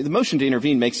Pipe, the motion to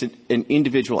intervene makes it an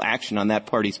individual action on that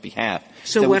party's behalf.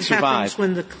 So what happens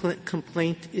when the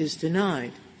complaint is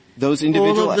denied?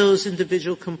 All of those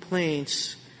individual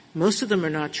complaints, most of them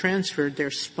are not transferred. They're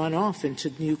spun off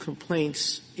into new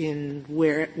complaints in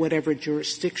whatever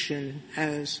jurisdiction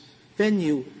has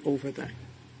venue over them.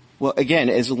 Well, again,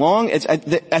 as long as I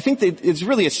think that it's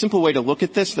really a simple way to look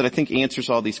at this that I think answers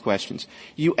all these questions.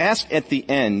 You ask at the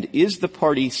end, is the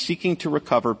party seeking to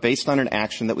recover based on an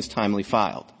action that was timely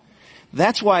filed?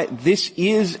 That's why this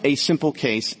is a simple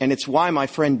case, and it's why my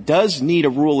friend does need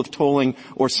a rule of tolling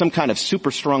or some kind of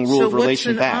super strong rule of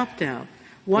relation back. So what's an opt-out?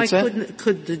 Why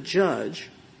could the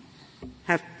judge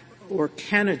have, or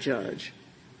can a judge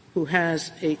who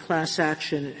has a class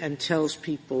action and tells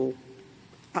people,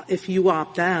 if you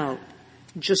opt out,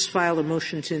 just file a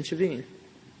motion to intervene?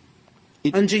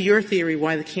 Under your theory,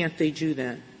 why can't they do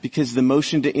that? Because the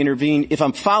motion to intervene, if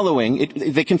I'm following,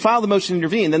 if they can file the motion to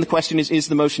intervene, then the question is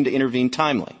the motion to intervene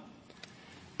timely?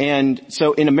 And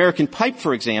so in American Pipe,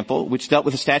 for example, which dealt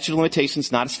with a statute of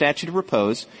limitations, not a statute of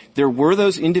repose, there were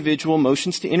those individual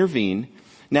motions to intervene.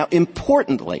 Now,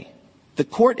 importantly, the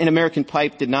court in American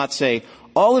Pipe did not say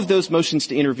all of those motions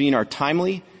to intervene are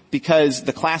timely because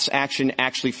the class action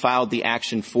actually filed the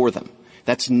action for them.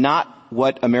 That's not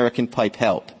what American Pipe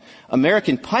held.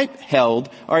 American Pipe held,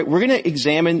 all right, we're going to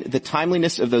examine the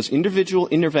timeliness of those individual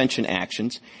intervention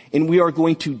actions, and we are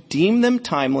going to deem them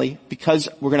timely because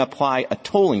we're going to apply a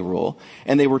tolling rule,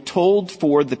 and they were told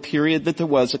for the period that there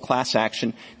was a class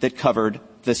action that covered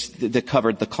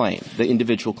the claim, the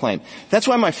individual claim. That's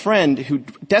why my friend, who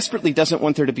desperately doesn't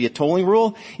want there to be a tolling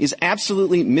rule, is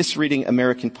absolutely misreading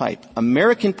American Pipe.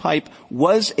 American Pipe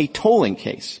was a tolling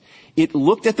case. It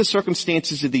looked at the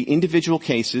circumstances of the individual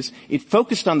cases. It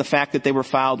focused on the fact that they were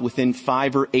filed within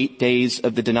 5 or 8 days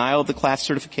of the denial of the class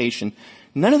certification.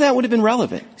 None of that would have been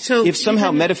relevant if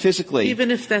somehow metaphysically. Even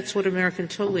if that's what American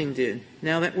tolling did,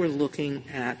 now that we're looking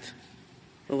at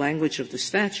the language of the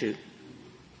statute,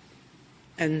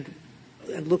 and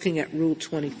looking at Rule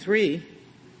 23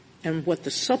 and what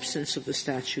the substance of the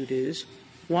statute is,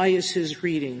 why is his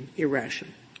reading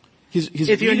irrational?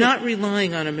 If you're not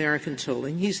relying on American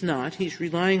tolling, he's not. He's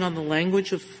relying on the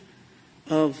language of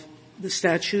the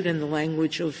statute and the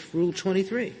language of Rule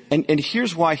 23. And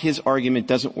here's why his argument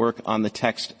doesn't work on the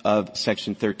text of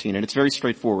Section 13, and it's very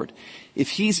straightforward. If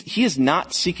he is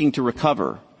not seeking to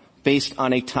recover based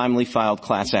on a timely filed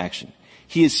class action.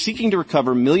 He is seeking to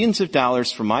recover millions of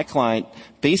dollars from my client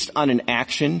based on an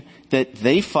action that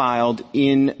they filed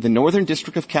in the Northern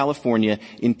District of California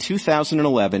in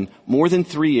 2011, more than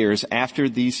 3 years after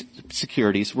these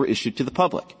securities were issued to the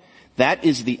public. That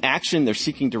is the action they're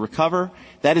seeking to recover.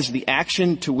 That is the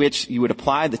action to which you would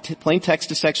apply the plain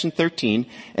text of Section 13.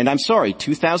 And I'm sorry,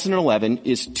 2011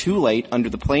 is too late under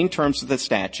the plain terms of the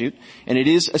statute, and it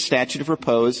is a statute of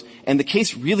repose, and the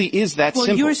case really is that simple.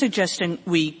 Well, you're suggesting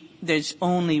there's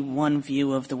only one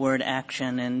view of the word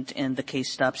action and the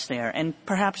case stops there. And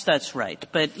perhaps that's right.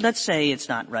 But let's say it's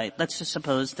not right. Let's just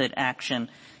suppose that action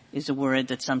is a word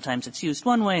that sometimes it's used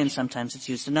one way and sometimes it's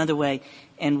used another way.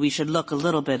 And we should look a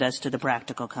little bit as to the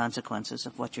practical consequences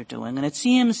of what you're doing. And it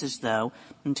seems as though,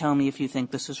 and tell me if you think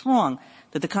this is wrong,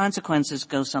 that the consequences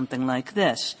go something like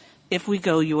this. If we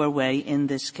go your way in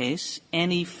this case,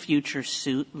 any future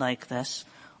suit like this,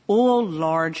 all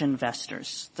large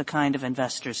investors, the kind of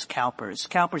investors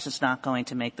CalPERS is not going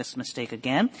to make this mistake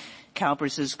again.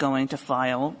 CalPERS is going to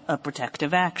file a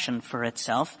protective action for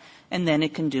itself, and then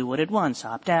it can do what it wants,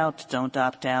 opt out, don't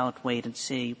opt out, wait and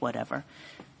see, whatever.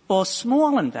 Well,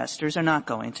 small investors are not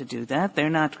going to do that. They're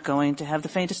not going to have the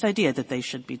faintest idea that they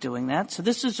should be doing that. So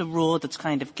this is a rule that's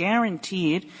kind of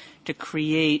guaranteed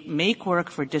to make work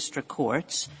for district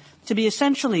courts, to be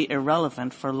essentially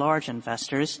irrelevant for large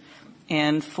investors,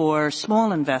 and for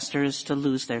small investors to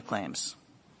lose their claims.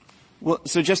 Well,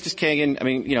 so Justice Kagan,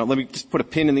 let me just put a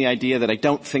pin in the idea that I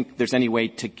don't think there's any way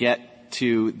to get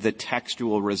to the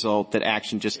textual result that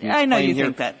action just means I know you here.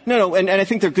 think that. No, and I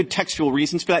think there are good textual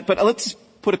reasons for that, but let's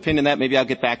put a pin in that. Maybe I'll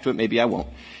get back to it, maybe I won't.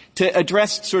 To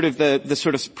address sort of the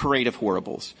sort of parade of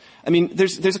horribles.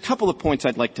 There's a couple of points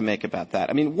I'd like to make about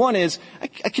that. One is, I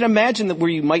can imagine that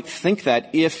where you might think that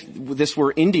if this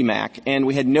were IndyMac and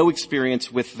we had no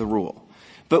experience with the rule.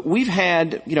 But we've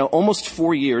had, almost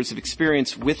 4 years of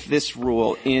experience with this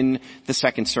rule in the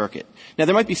Second Circuit. Now,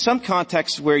 there might be some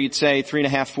contexts where you'd say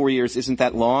 3.5, 4 years isn't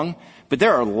that long, but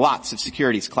there are lots of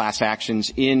securities class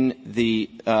actions in the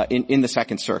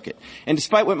Second Circuit. And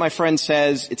despite what my friend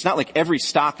says, it's not like every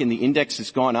stock in the index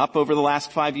has gone up over the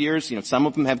last 5 years. Some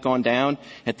of them have gone down.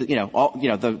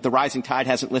 The rising tide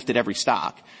hasn't lifted every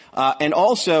stock. And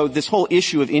also, this whole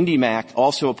issue of IndyMac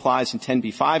also applies in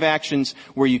 10b-5 actions,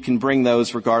 where you can bring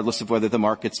those regardless of whether the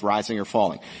market's rising or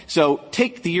falling. So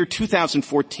take the year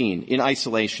 2014 in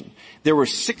isolation. There were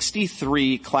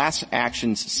 63 class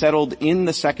actions settled in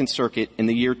the Second Circuit in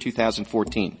the year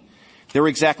 2014. There were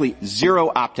exactly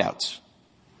 0 opt-outs.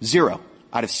 0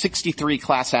 out of 63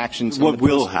 class actions. What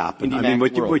will happen?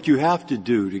 What you have to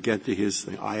do to get to his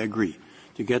thing, I agree.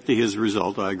 To get to his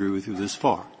result, I agree with you this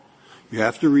far. You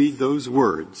have to read those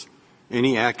words,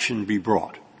 any action be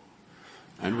brought.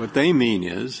 And what they mean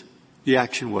is, the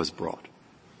action was brought.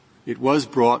 It was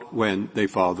brought when they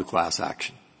filed the class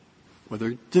action.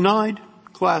 Whether denied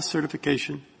class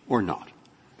certification or not.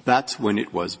 That's when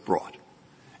it was brought.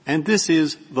 And this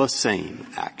is the same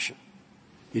action.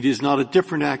 It is not a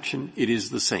different action, it is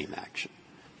the same action.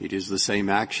 It is the same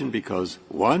action because,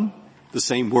 one, the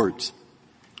same words.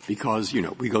 Because,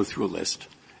 we go through a list.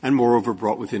 And moreover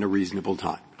brought within a reasonable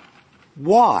time.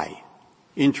 Why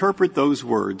interpret those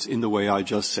words in the way I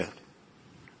just said?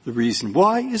 The reason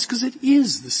why is because it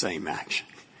is the same action.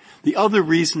 The other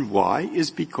reason why is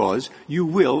because you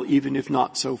will, even if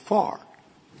not so far,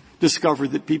 discover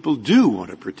that people do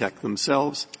want to protect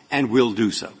themselves and will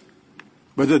do so.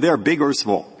 Whether they're big or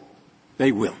small,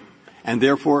 they will. And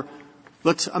therefore,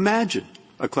 let's imagine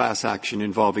a class action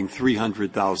involving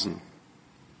 300,000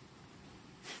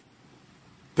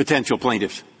 potential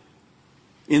plaintiffs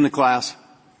in the class,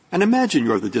 and imagine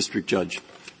you're the district judge.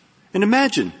 And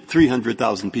imagine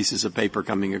 300,000 pieces of paper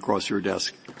coming across your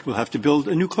desk. We'll have to build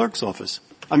a new clerk's office.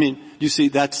 You see,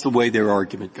 that's the way their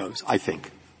argument goes, I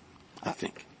think.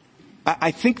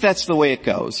 I think that's the way it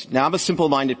goes. Now, I'm a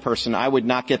simple-minded person. I would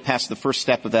not get past the first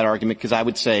step of that argument because I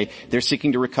would say they're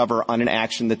seeking to recover on an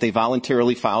action that they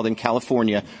voluntarily filed in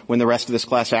California when the rest of this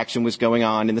class action was going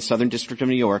on in the Southern District of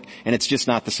New York, and it's just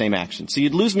not the same action. So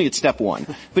you'd lose me at step one.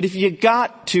 But if you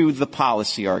got to the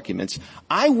policy arguments,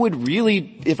 I would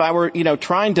really, if I were,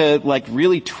 trying to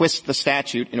really twist the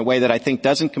statute in a way that I think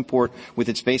doesn't comport with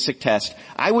its basic test,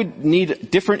 I would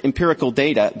need different empirical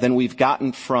data than we've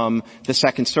gotten from the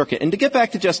Second Circuit. And to get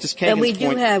back to Justice Kagan's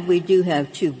point, we do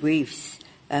have 2 briefs,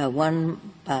 one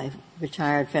by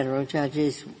retired federal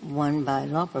judges, one by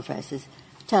law professors,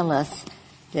 tell us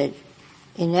that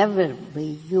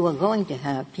inevitably you are going to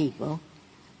have people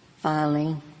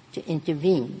filing to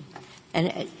intervene.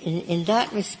 And in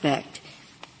that respect,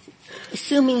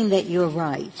 assuming that you're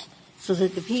right, so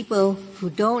that the people who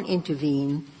don't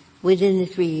intervene within the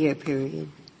 3-year period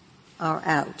are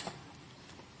out,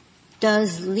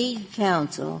 does lead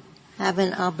counsel have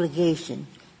an obligation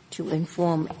to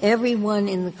inform everyone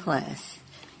in the class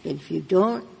that if you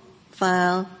don't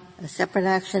file a separate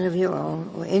action of your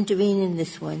own or intervene in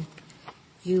this one,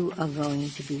 you are going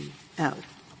to be out?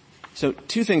 So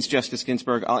 2 things, Justice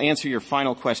Ginsburg. I'll answer your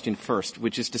final question first,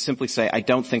 which is to simply say I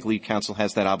don't think lead counsel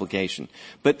has that obligation.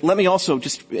 But let me also,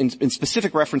 just in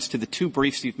specific reference to the 2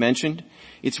 briefs you've mentioned,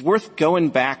 it's worth going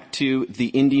back to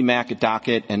the IndyMac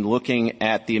docket and looking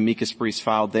at the amicus briefs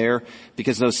filed there,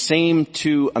 because those same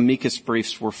 2 amicus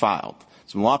briefs were filed.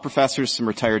 Some law professors, some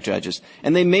retired judges,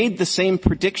 and they made the same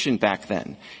prediction back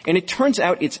then. And it turns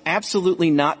out it's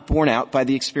absolutely not borne out by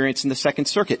the experience in the Second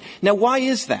Circuit. Now, why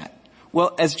is that?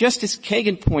 Well, as Justice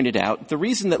Kagan pointed out, the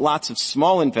reason that lots of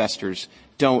small investors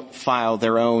don't file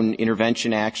their own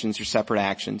intervention actions or separate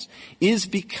actions is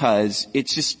because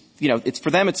it's just, it's for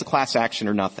them it's a class action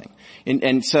or nothing.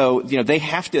 And so, they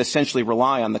have to essentially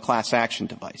rely on the class action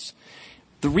device.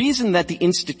 The reason that the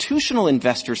institutional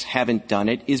investors haven't done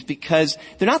it is because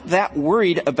they're not that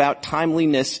worried about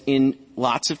timeliness in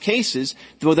lots of cases,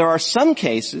 though there are some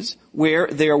cases where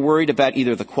they are worried about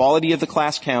either the quality of the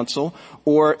class counsel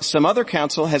or some other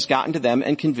counsel has gotten to them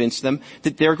and convinced them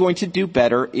that they're going to do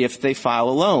better if they file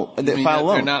alone.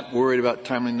 They're not worried about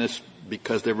timeliness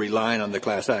because they're relying on the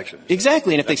class action.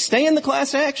 Exactly. And if they stay in the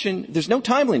class action, there's no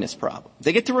timeliness problem.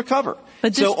 They get to recover.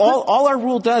 So all our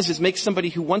rule does is make somebody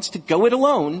who wants to go it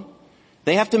alone,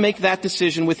 they have to make that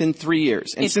decision within 3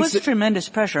 years. And it puts tremendous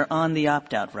pressure on the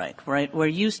opt-out right? We're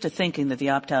used to thinking that the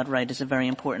opt-out right is a very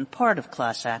important part of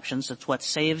class actions. It's what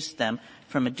saves them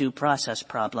from a due process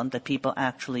problem, that people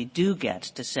actually do get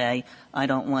to say, I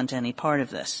don't want any part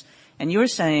of this. And you're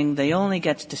saying they only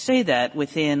get to say that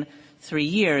within 3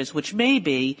 years, which may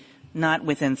be not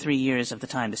within 3 years of the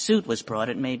time the suit was brought.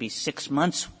 It may be 6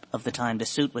 months of the time the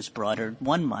suit was brought, or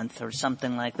 1 month, or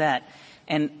something like that.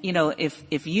 And,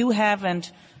 if you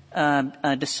haven't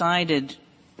decided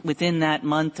within that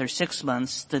month or 6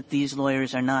 months that these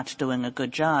lawyers are not doing a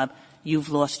good job, you've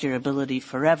lost your ability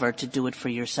forever to do it for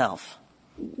yourself.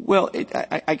 Well,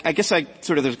 I guess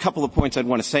there's a couple of points I'd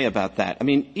want to say about that. I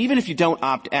mean, even if you don't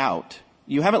opt out,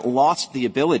 you haven't lost the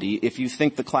ability if you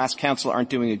think the class counsel aren't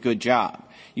doing a good job.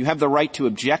 You have the right to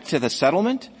object to the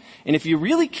settlement. And if you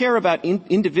really care about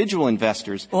individual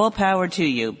investors. All power to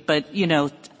you. But,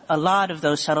 a lot of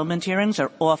those settlement hearings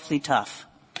are awfully tough.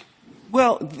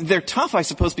 Well, they're tough, I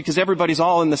suppose, because everybody's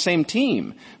all in the same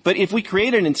team. But if we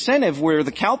create an incentive where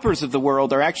the CalPERS of the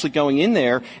world are actually going in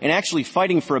there and actually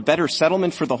fighting for a better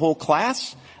settlement for the whole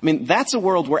class, I mean, that's a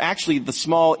world where actually the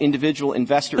small individual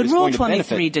investor is going to benefit.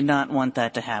 But Rule 23 did not want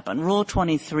that to happen. Rule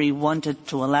 23 wanted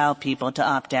to allow people to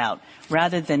opt out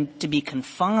rather than to be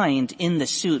confined in the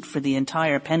suit for the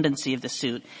entire pendency of the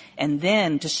suit and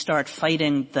then to start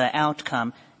fighting the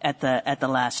outcome at the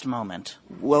last moment.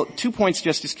 Well, 2 points,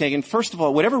 Justice Kagan. First of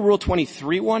all, whatever Rule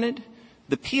 23 wanted,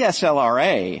 the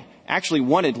PSLRA actually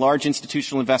wanted large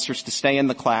institutional investors to stay in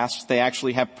the class. They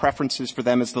actually have preferences for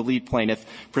them as the lead plaintiff,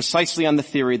 precisely on the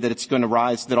theory that it's going to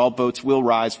rise, that all boats will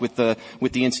rise with the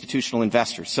institutional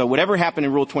investors. So whatever happened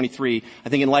in Rule 23, I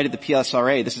think in light of the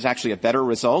PSLRA, this is actually a better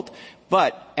result.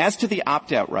 But as to the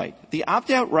opt-out right, the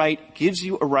opt-out right gives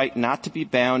you a right not to be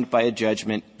bound by a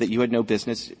judgment that you had no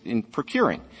business in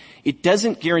procuring. It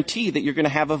doesn't guarantee that you're going to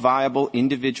have a viable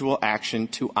individual action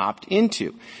to opt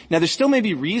into. Now, there still may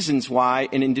be reasons why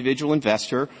an individual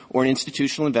investor or an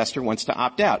institutional investor wants to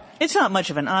opt out. It's not much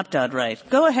of an opt-out right.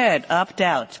 Go ahead, opt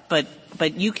out, but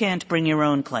you can't bring your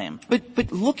own claim.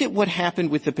 But look at what happened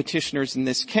with the petitioners in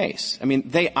this case. I mean,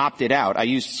 they opted out. I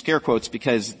used scare quotes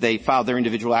because they filed their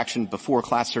individual action before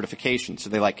class certification,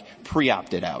 so they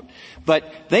pre-opted out.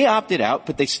 But they opted out,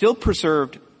 but they still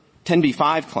preserved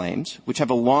 10b-5 claims, which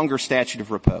have a longer statute of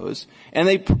repose, and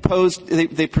they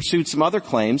pursued some other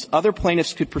claims. Other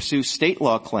plaintiffs could pursue state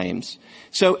law claims.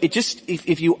 So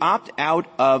if you opt out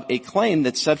of a claim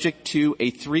that's subject to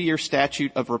a 3-year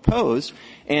statute of repose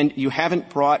and you haven't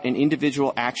brought an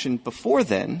individual action before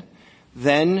then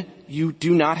you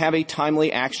do not have a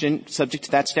timely action subject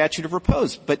to that statute of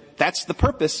repose. But that's the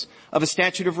purpose of a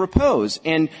statute of repose.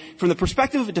 And from the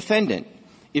perspective of a defendant,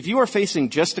 if you are facing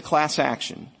just a class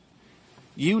action,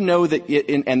 you know that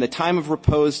and the time of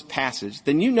repose passes,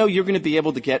 then you know you're going to be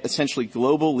able to get essentially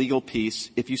global legal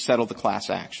peace if you settle the class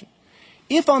action.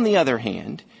 If, on the other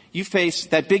hand, you face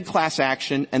that big class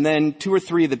action and then 2 or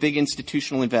 3 of the big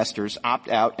institutional investors opt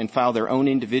out and file their own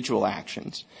individual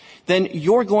actions, then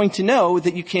you're going to know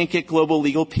that you can't get global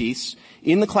legal peace.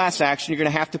 In the class action, you're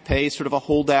going to have to pay sort of a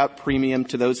holdout premium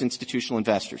to those institutional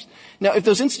investors. Now, if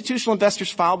those institutional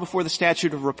investors file before the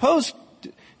statute of repose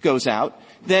goes out,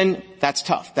 then that's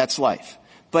tough. That's life.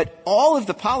 But all of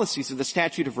the policies of the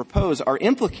statute of repose are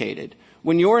implicated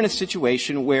when you're in a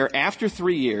situation where after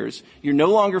 3 years, you're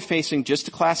no longer facing just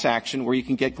a class action where you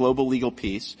can get global legal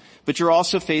peace, but you're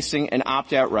also facing an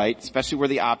opt-out right, especially where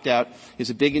the opt-out is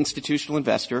a big institutional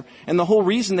investor, and the whole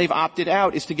reason they've opted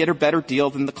out is to get a better deal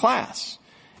than the class.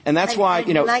 And that's why, I'd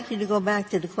like you to go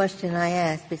back to the question I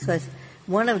asked, because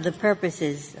one of the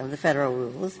purposes of the federal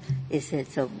rules is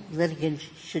that so litigants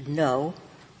should know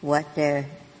what they're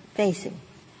facing.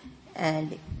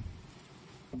 And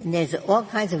there's all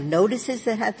kinds of notices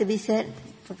that have to be sent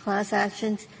for class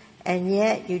actions, and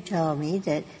yet you tell me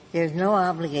that there's no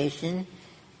obligation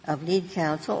of lead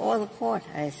counsel or the court,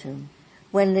 I assume,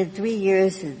 when the 3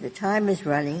 years, the time is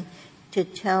running, to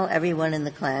tell everyone in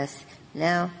the class,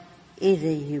 now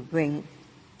either you bring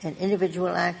an individual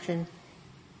action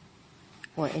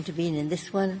or intervene in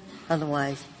this one,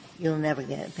 otherwise you'll never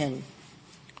get a penny.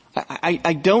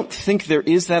 I don't think there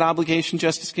is that obligation,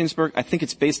 Justice Ginsburg. I think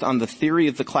it's based on the theory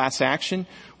of the class action,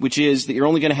 which is that you're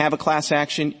only going to have a class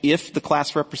action if the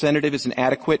class representative is an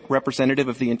adequate representative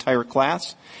of the entire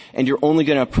class, and you're only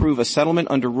going to approve a settlement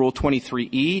under Rule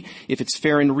 23E if it's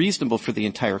fair and reasonable for the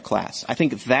entire class. I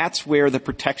think that's where the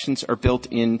protections are built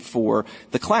in for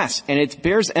the class. And it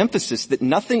bears emphasis that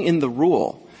nothing in the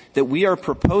rule that we are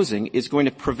proposing is going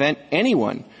to prevent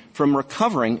anyone from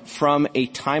recovering from a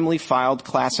timely filed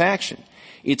class action.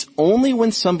 It's only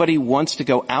when somebody wants to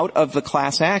go out of the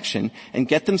class action and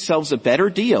get themselves a better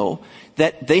deal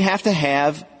that they have to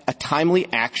have a timely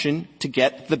action to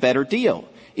get the better deal.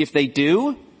 If they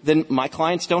do, then my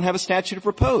clients don't have a statute of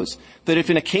repose. But if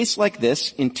in a case like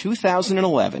this, in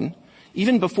 2011,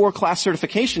 even before class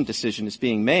certification decision is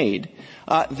being made,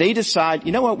 they decide,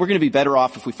 you know what, we're going to be better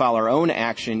off if we file our own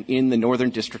action in the Northern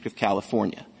District of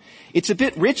California. It's a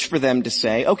bit rich for them to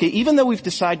say, okay, even though we've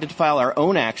decided to file our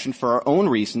own action for our own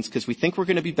reasons because we think we're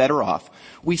going to be better off,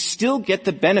 we still get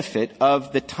the benefit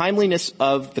of the timeliness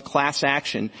of the class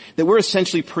action that we're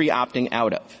essentially pre-opting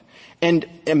out of. And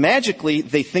magically,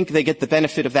 they think they get the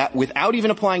benefit of that without even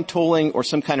applying tolling or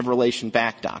some kind of relation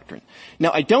back doctrine.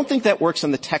 Now, I don't think that works on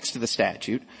the text of the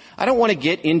statute. I don't want to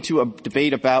get into a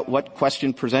debate about what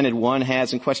question presented 1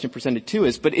 has and question presented 2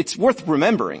 is, but it's worth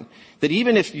remembering that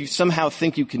even if you somehow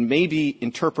think you can maybe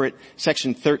interpret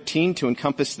Section 13 to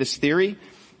encompass this theory,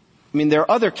 I mean, there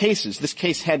are other cases.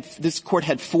 This court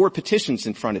had 4 petitions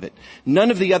in front of it. None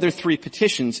of the other 3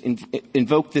 petitions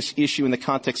invoked this issue in the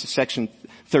context of Section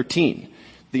 13.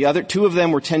 The other 2 of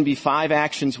them were 10b-5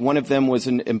 actions. 1 of them was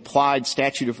an implied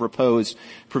statute of repose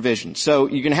provision. So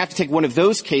you're going to have to take one of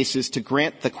those cases to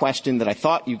grant the question that I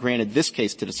thought you granted this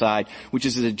case to decide, which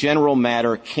is as a general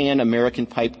matter, can American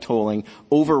pipe tolling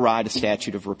override a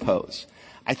statute of repose?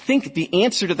 I think the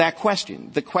answer to that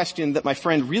question, the question that my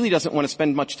friend really doesn't want to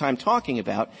spend much time talking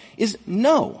about, is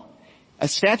no. A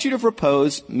statute of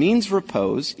repose means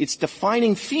repose. Its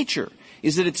defining feature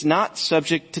is that it's not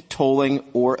subject to tolling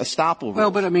or estoppel rules.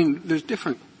 Well, but I mean, there's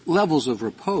different levels of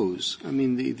repose. I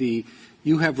mean,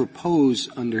 you have repose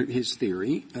under his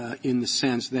theory, in the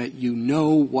sense that you know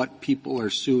what people are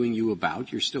suing you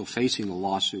about. You're still facing a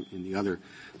lawsuit in the other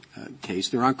case.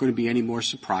 There aren't going to be any more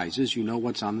surprises. You know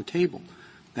what's on the table.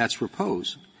 That's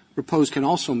repose. Repose can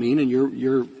also mean, in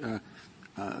your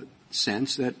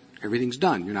sense, that everything's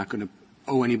done. You're not going to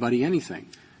owe anybody anything.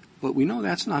 But we know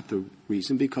that's not the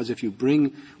reason, because if you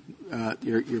bring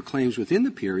your claims within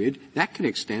the period, that could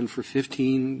extend for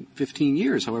 15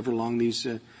 years, however long these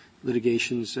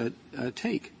litigations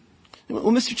take. Well,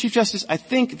 Mr. Chief Justice, I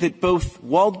think that both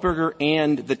Waldberger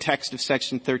and the text of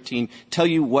Section 13 tell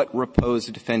you what repose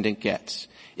a defendant gets.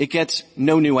 It gets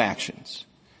no new actions.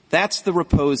 That's the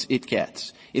repose it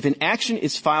gets. If an action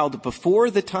is filed before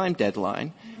the time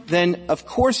deadline, then of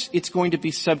course it's going to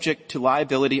be subject to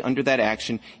liability under that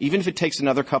action, even if it takes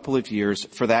another couple of years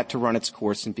for that to run its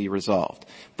course and be resolved.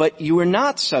 But you are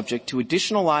not subject to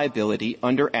additional liability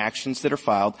under actions that are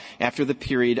filed after the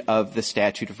period of the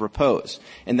statute of repose.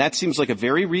 And that seems like a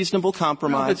very reasonable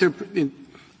compromise. No, but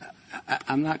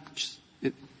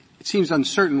it seems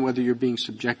uncertain whether you're being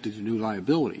subjected to new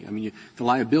liability. I mean, the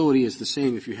liability is the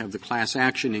same if you have the class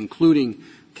action, including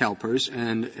CalPERS,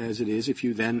 and as it is if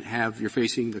you then you're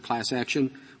facing the class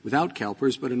action without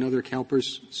CalPERS, but another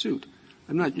CalPERS suit.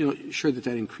 I'm not sure that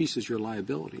increases your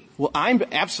liability. Well, I'm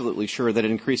absolutely sure that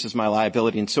it increases my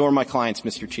liability, and so are my clients,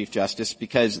 Mr. Chief Justice,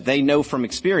 because they know from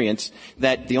experience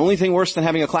that the only thing worse than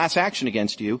having a class action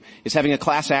against you is having a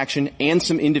class action and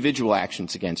some individual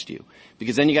actions against you.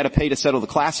 Because then you got to pay to settle the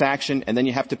class action, and then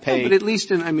you have to pay. No, but at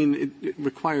least, it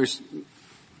requires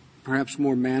perhaps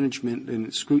more management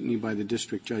and scrutiny by the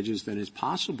district judges than is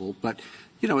possible. But,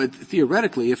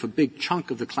 theoretically, if a big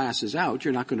chunk of the class is out,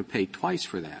 you're not going to pay twice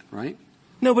for that, right?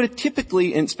 No, but it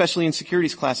typically, and especially in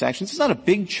securities class actions, it's not a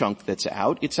big chunk that's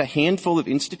out. It's a handful of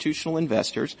institutional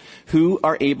investors who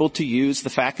are able to use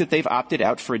the fact that they've opted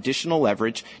out for additional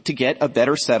leverage to get a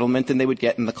better settlement than they would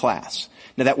get in the class.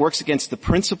 Now, that works against the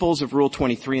principles of Rule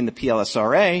 23 and the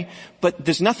PLSRA, but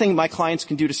there's nothing my clients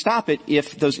can do to stop it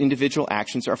if those individual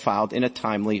actions are filed in a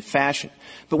timely fashion.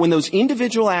 But when those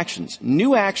individual actions,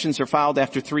 new actions, are filed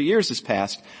after 3 years has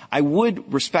passed, I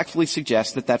would respectfully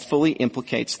suggest that fully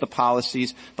implicates the policies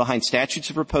policies behind statutes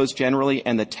of repose generally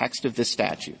and the text of this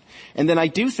statute. And then I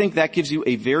do think that gives you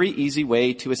a very easy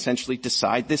way to essentially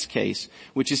decide this case,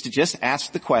 which is to just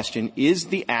ask the question, is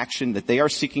the action that they are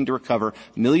seeking to recover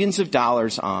millions of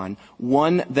dollars on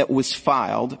one that was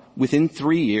filed within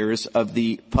 3 years of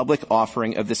the public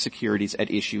offering of the securities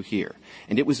at issue here?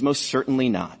 And it was most certainly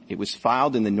not. It was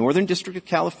filed in the Northern District of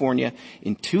California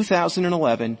in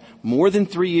 2011, more than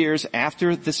 3 years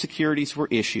after the securities were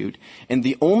issued. And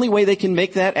the only way they can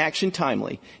make that action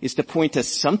timely is to point to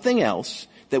something else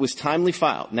that was timely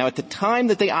filed. Now, at the time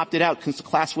that they opted out, because the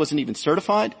class wasn't even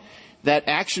certified, that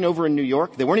action over in New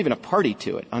York, they weren't even a party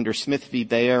to it under Smith v.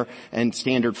 Bayer and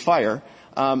Standard Fire.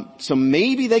 So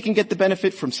maybe they can get the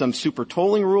benefit from some super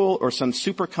tolling rule or some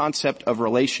super concept of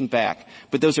relation back.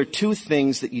 But those are two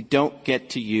things that you don't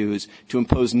get to use to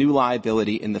impose new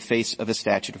liability in the face of a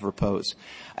statute of repose.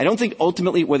 I don't think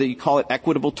ultimately whether you call it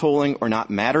equitable tolling or not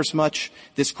matters much.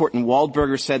 This court in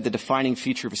Waldberger said the defining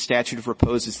feature of a statute of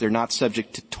repose is they're not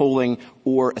subject to tolling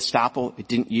or estoppel. It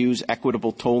didn't use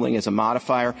equitable tolling as a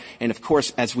modifier. And of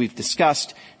course, as we've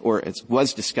discussed, or as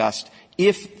was discussed,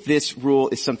 if this rule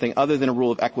is something other than a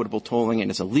rule of equitable tolling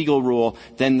and is a legal rule,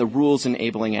 then the Rules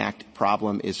Enabling Act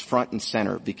problem is front and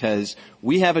center, because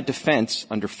we have a defense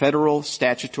under federal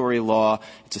statutory law.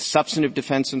 It's a substantive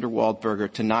defense under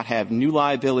Waldberger to not have new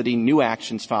liability, new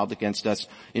actions filed against us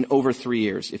in over 3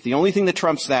 years. If the only thing that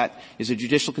trumps that is a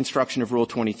judicial construction of Rule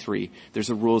 23, there's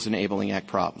a Rules Enabling Act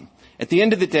problem. At the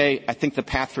end of the day, I think the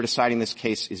path for deciding this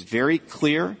case is very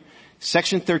clear.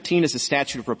 Section 13 is a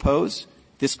statute of repose.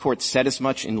 This Court said as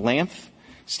much in Lampf.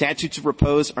 Statutes of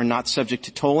repose are not subject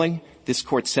to tolling. This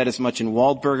Court said as much in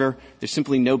Waldberger. There's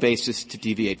simply no basis to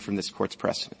deviate from this Court's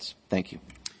precedents. Thank you.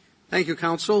 Thank you,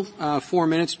 counsel. 4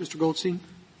 minutes, Mr. Goldstein.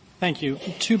 Thank you.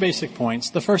 2 basic points.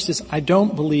 The first is I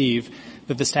don't believe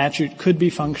that the statute could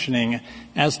be functioning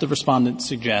as the respondent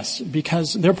suggests,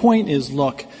 because their point is,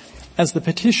 look, as the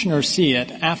petitioners see it,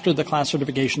 after the class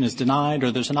certification is denied or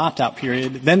there's an opt-out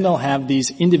period, then they'll have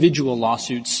these individual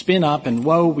lawsuits spin up and,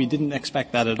 whoa, we didn't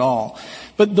expect that at all.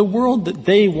 But the world that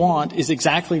they want is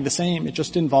exactly the same. It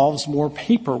just involves more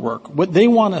paperwork. What they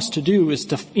want us to do is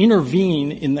to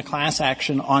intervene in the class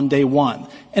action on day one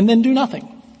and then do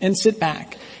nothing and sit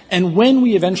back. And when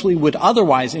we eventually would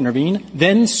otherwise intervene,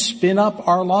 then spin up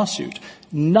our lawsuit.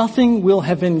 Nothing will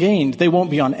have been gained. They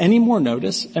won't be on any more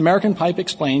notice. American Pipe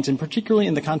explains, and particularly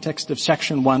in the context of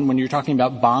Section 1, when you're talking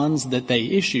about bonds that they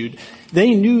issued,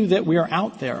 they knew that we are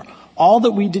out there. All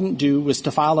that we didn't do was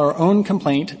to file our own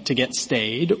complaint to get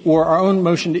stayed or our own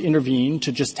motion to intervene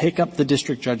to just take up the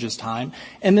district judge's time.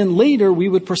 And then later we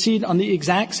would proceed on the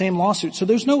exact same lawsuit. So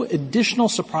there's no additional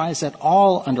surprise at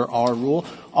all under our rule.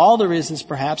 All there is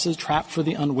perhaps a trap for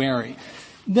the unwary.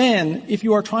 Then, if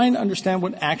you are trying to understand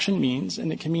what action means,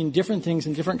 and it can mean different things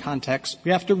in different contexts, we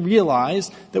have to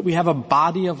realize that we have a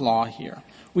body of law here.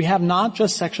 We have not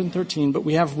just Section 13, but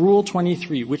we have Rule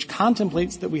 23, which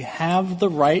contemplates that we have the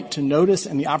right to notice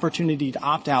and the opportunity to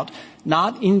opt out,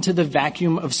 not into the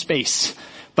vacuum of space,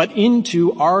 but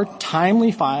into our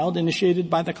timely filed, initiated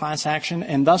by the class action,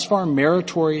 and thus far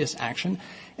meritorious action.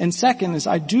 And second is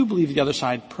I do believe the other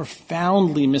side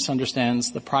profoundly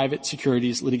misunderstands the Private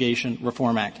Securities Litigation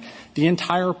Reform Act, the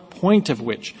entire point of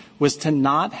which was to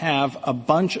not have a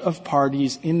bunch of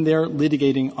parties in there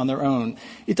litigating on their own.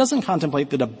 It doesn't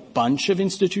contemplate that a bunch of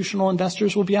institutional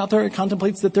investors will be out there. It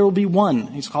contemplates that there will be one.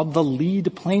 He's called the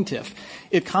lead plaintiff.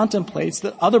 It contemplates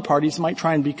that other parties might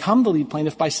try and become the lead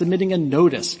plaintiff by submitting a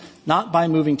notice, not by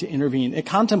moving to intervene. It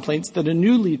contemplates that a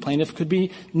new lead plaintiff could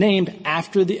be named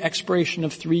after the expiration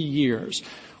of 3 years.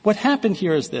 What happened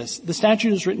here is this. The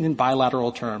statute is written in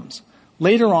bilateral terms.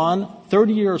 Later on,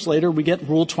 30 years later, we get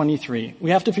Rule 23.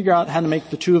 We have to figure out how to make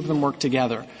the two of them work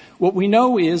together. What we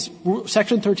know is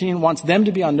Section 13 wants them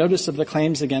to be on notice of the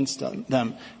claims against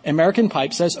them. American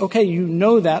Pipe says, okay, you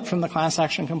know that from the class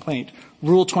action complaint.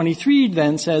 Rule 23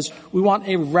 then says we want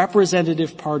a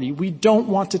representative party. We don't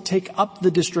want to take up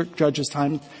the district judge's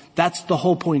time. That's the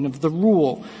whole point of the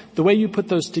rule. The way you put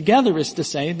those together is to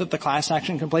say that the class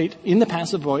action complaint in the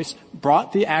passive voice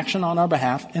brought the action on our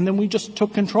behalf, and then we just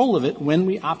took control of it when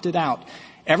we opted out.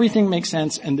 Everything makes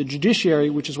sense, and the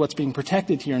judiciary, which is what's being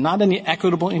protected here, not any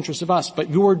equitable interests of us, but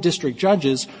your district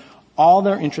judges, all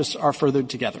their interests are furthered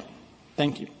together.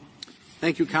 Thank you.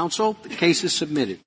 Thank you, counsel. The case is submitted.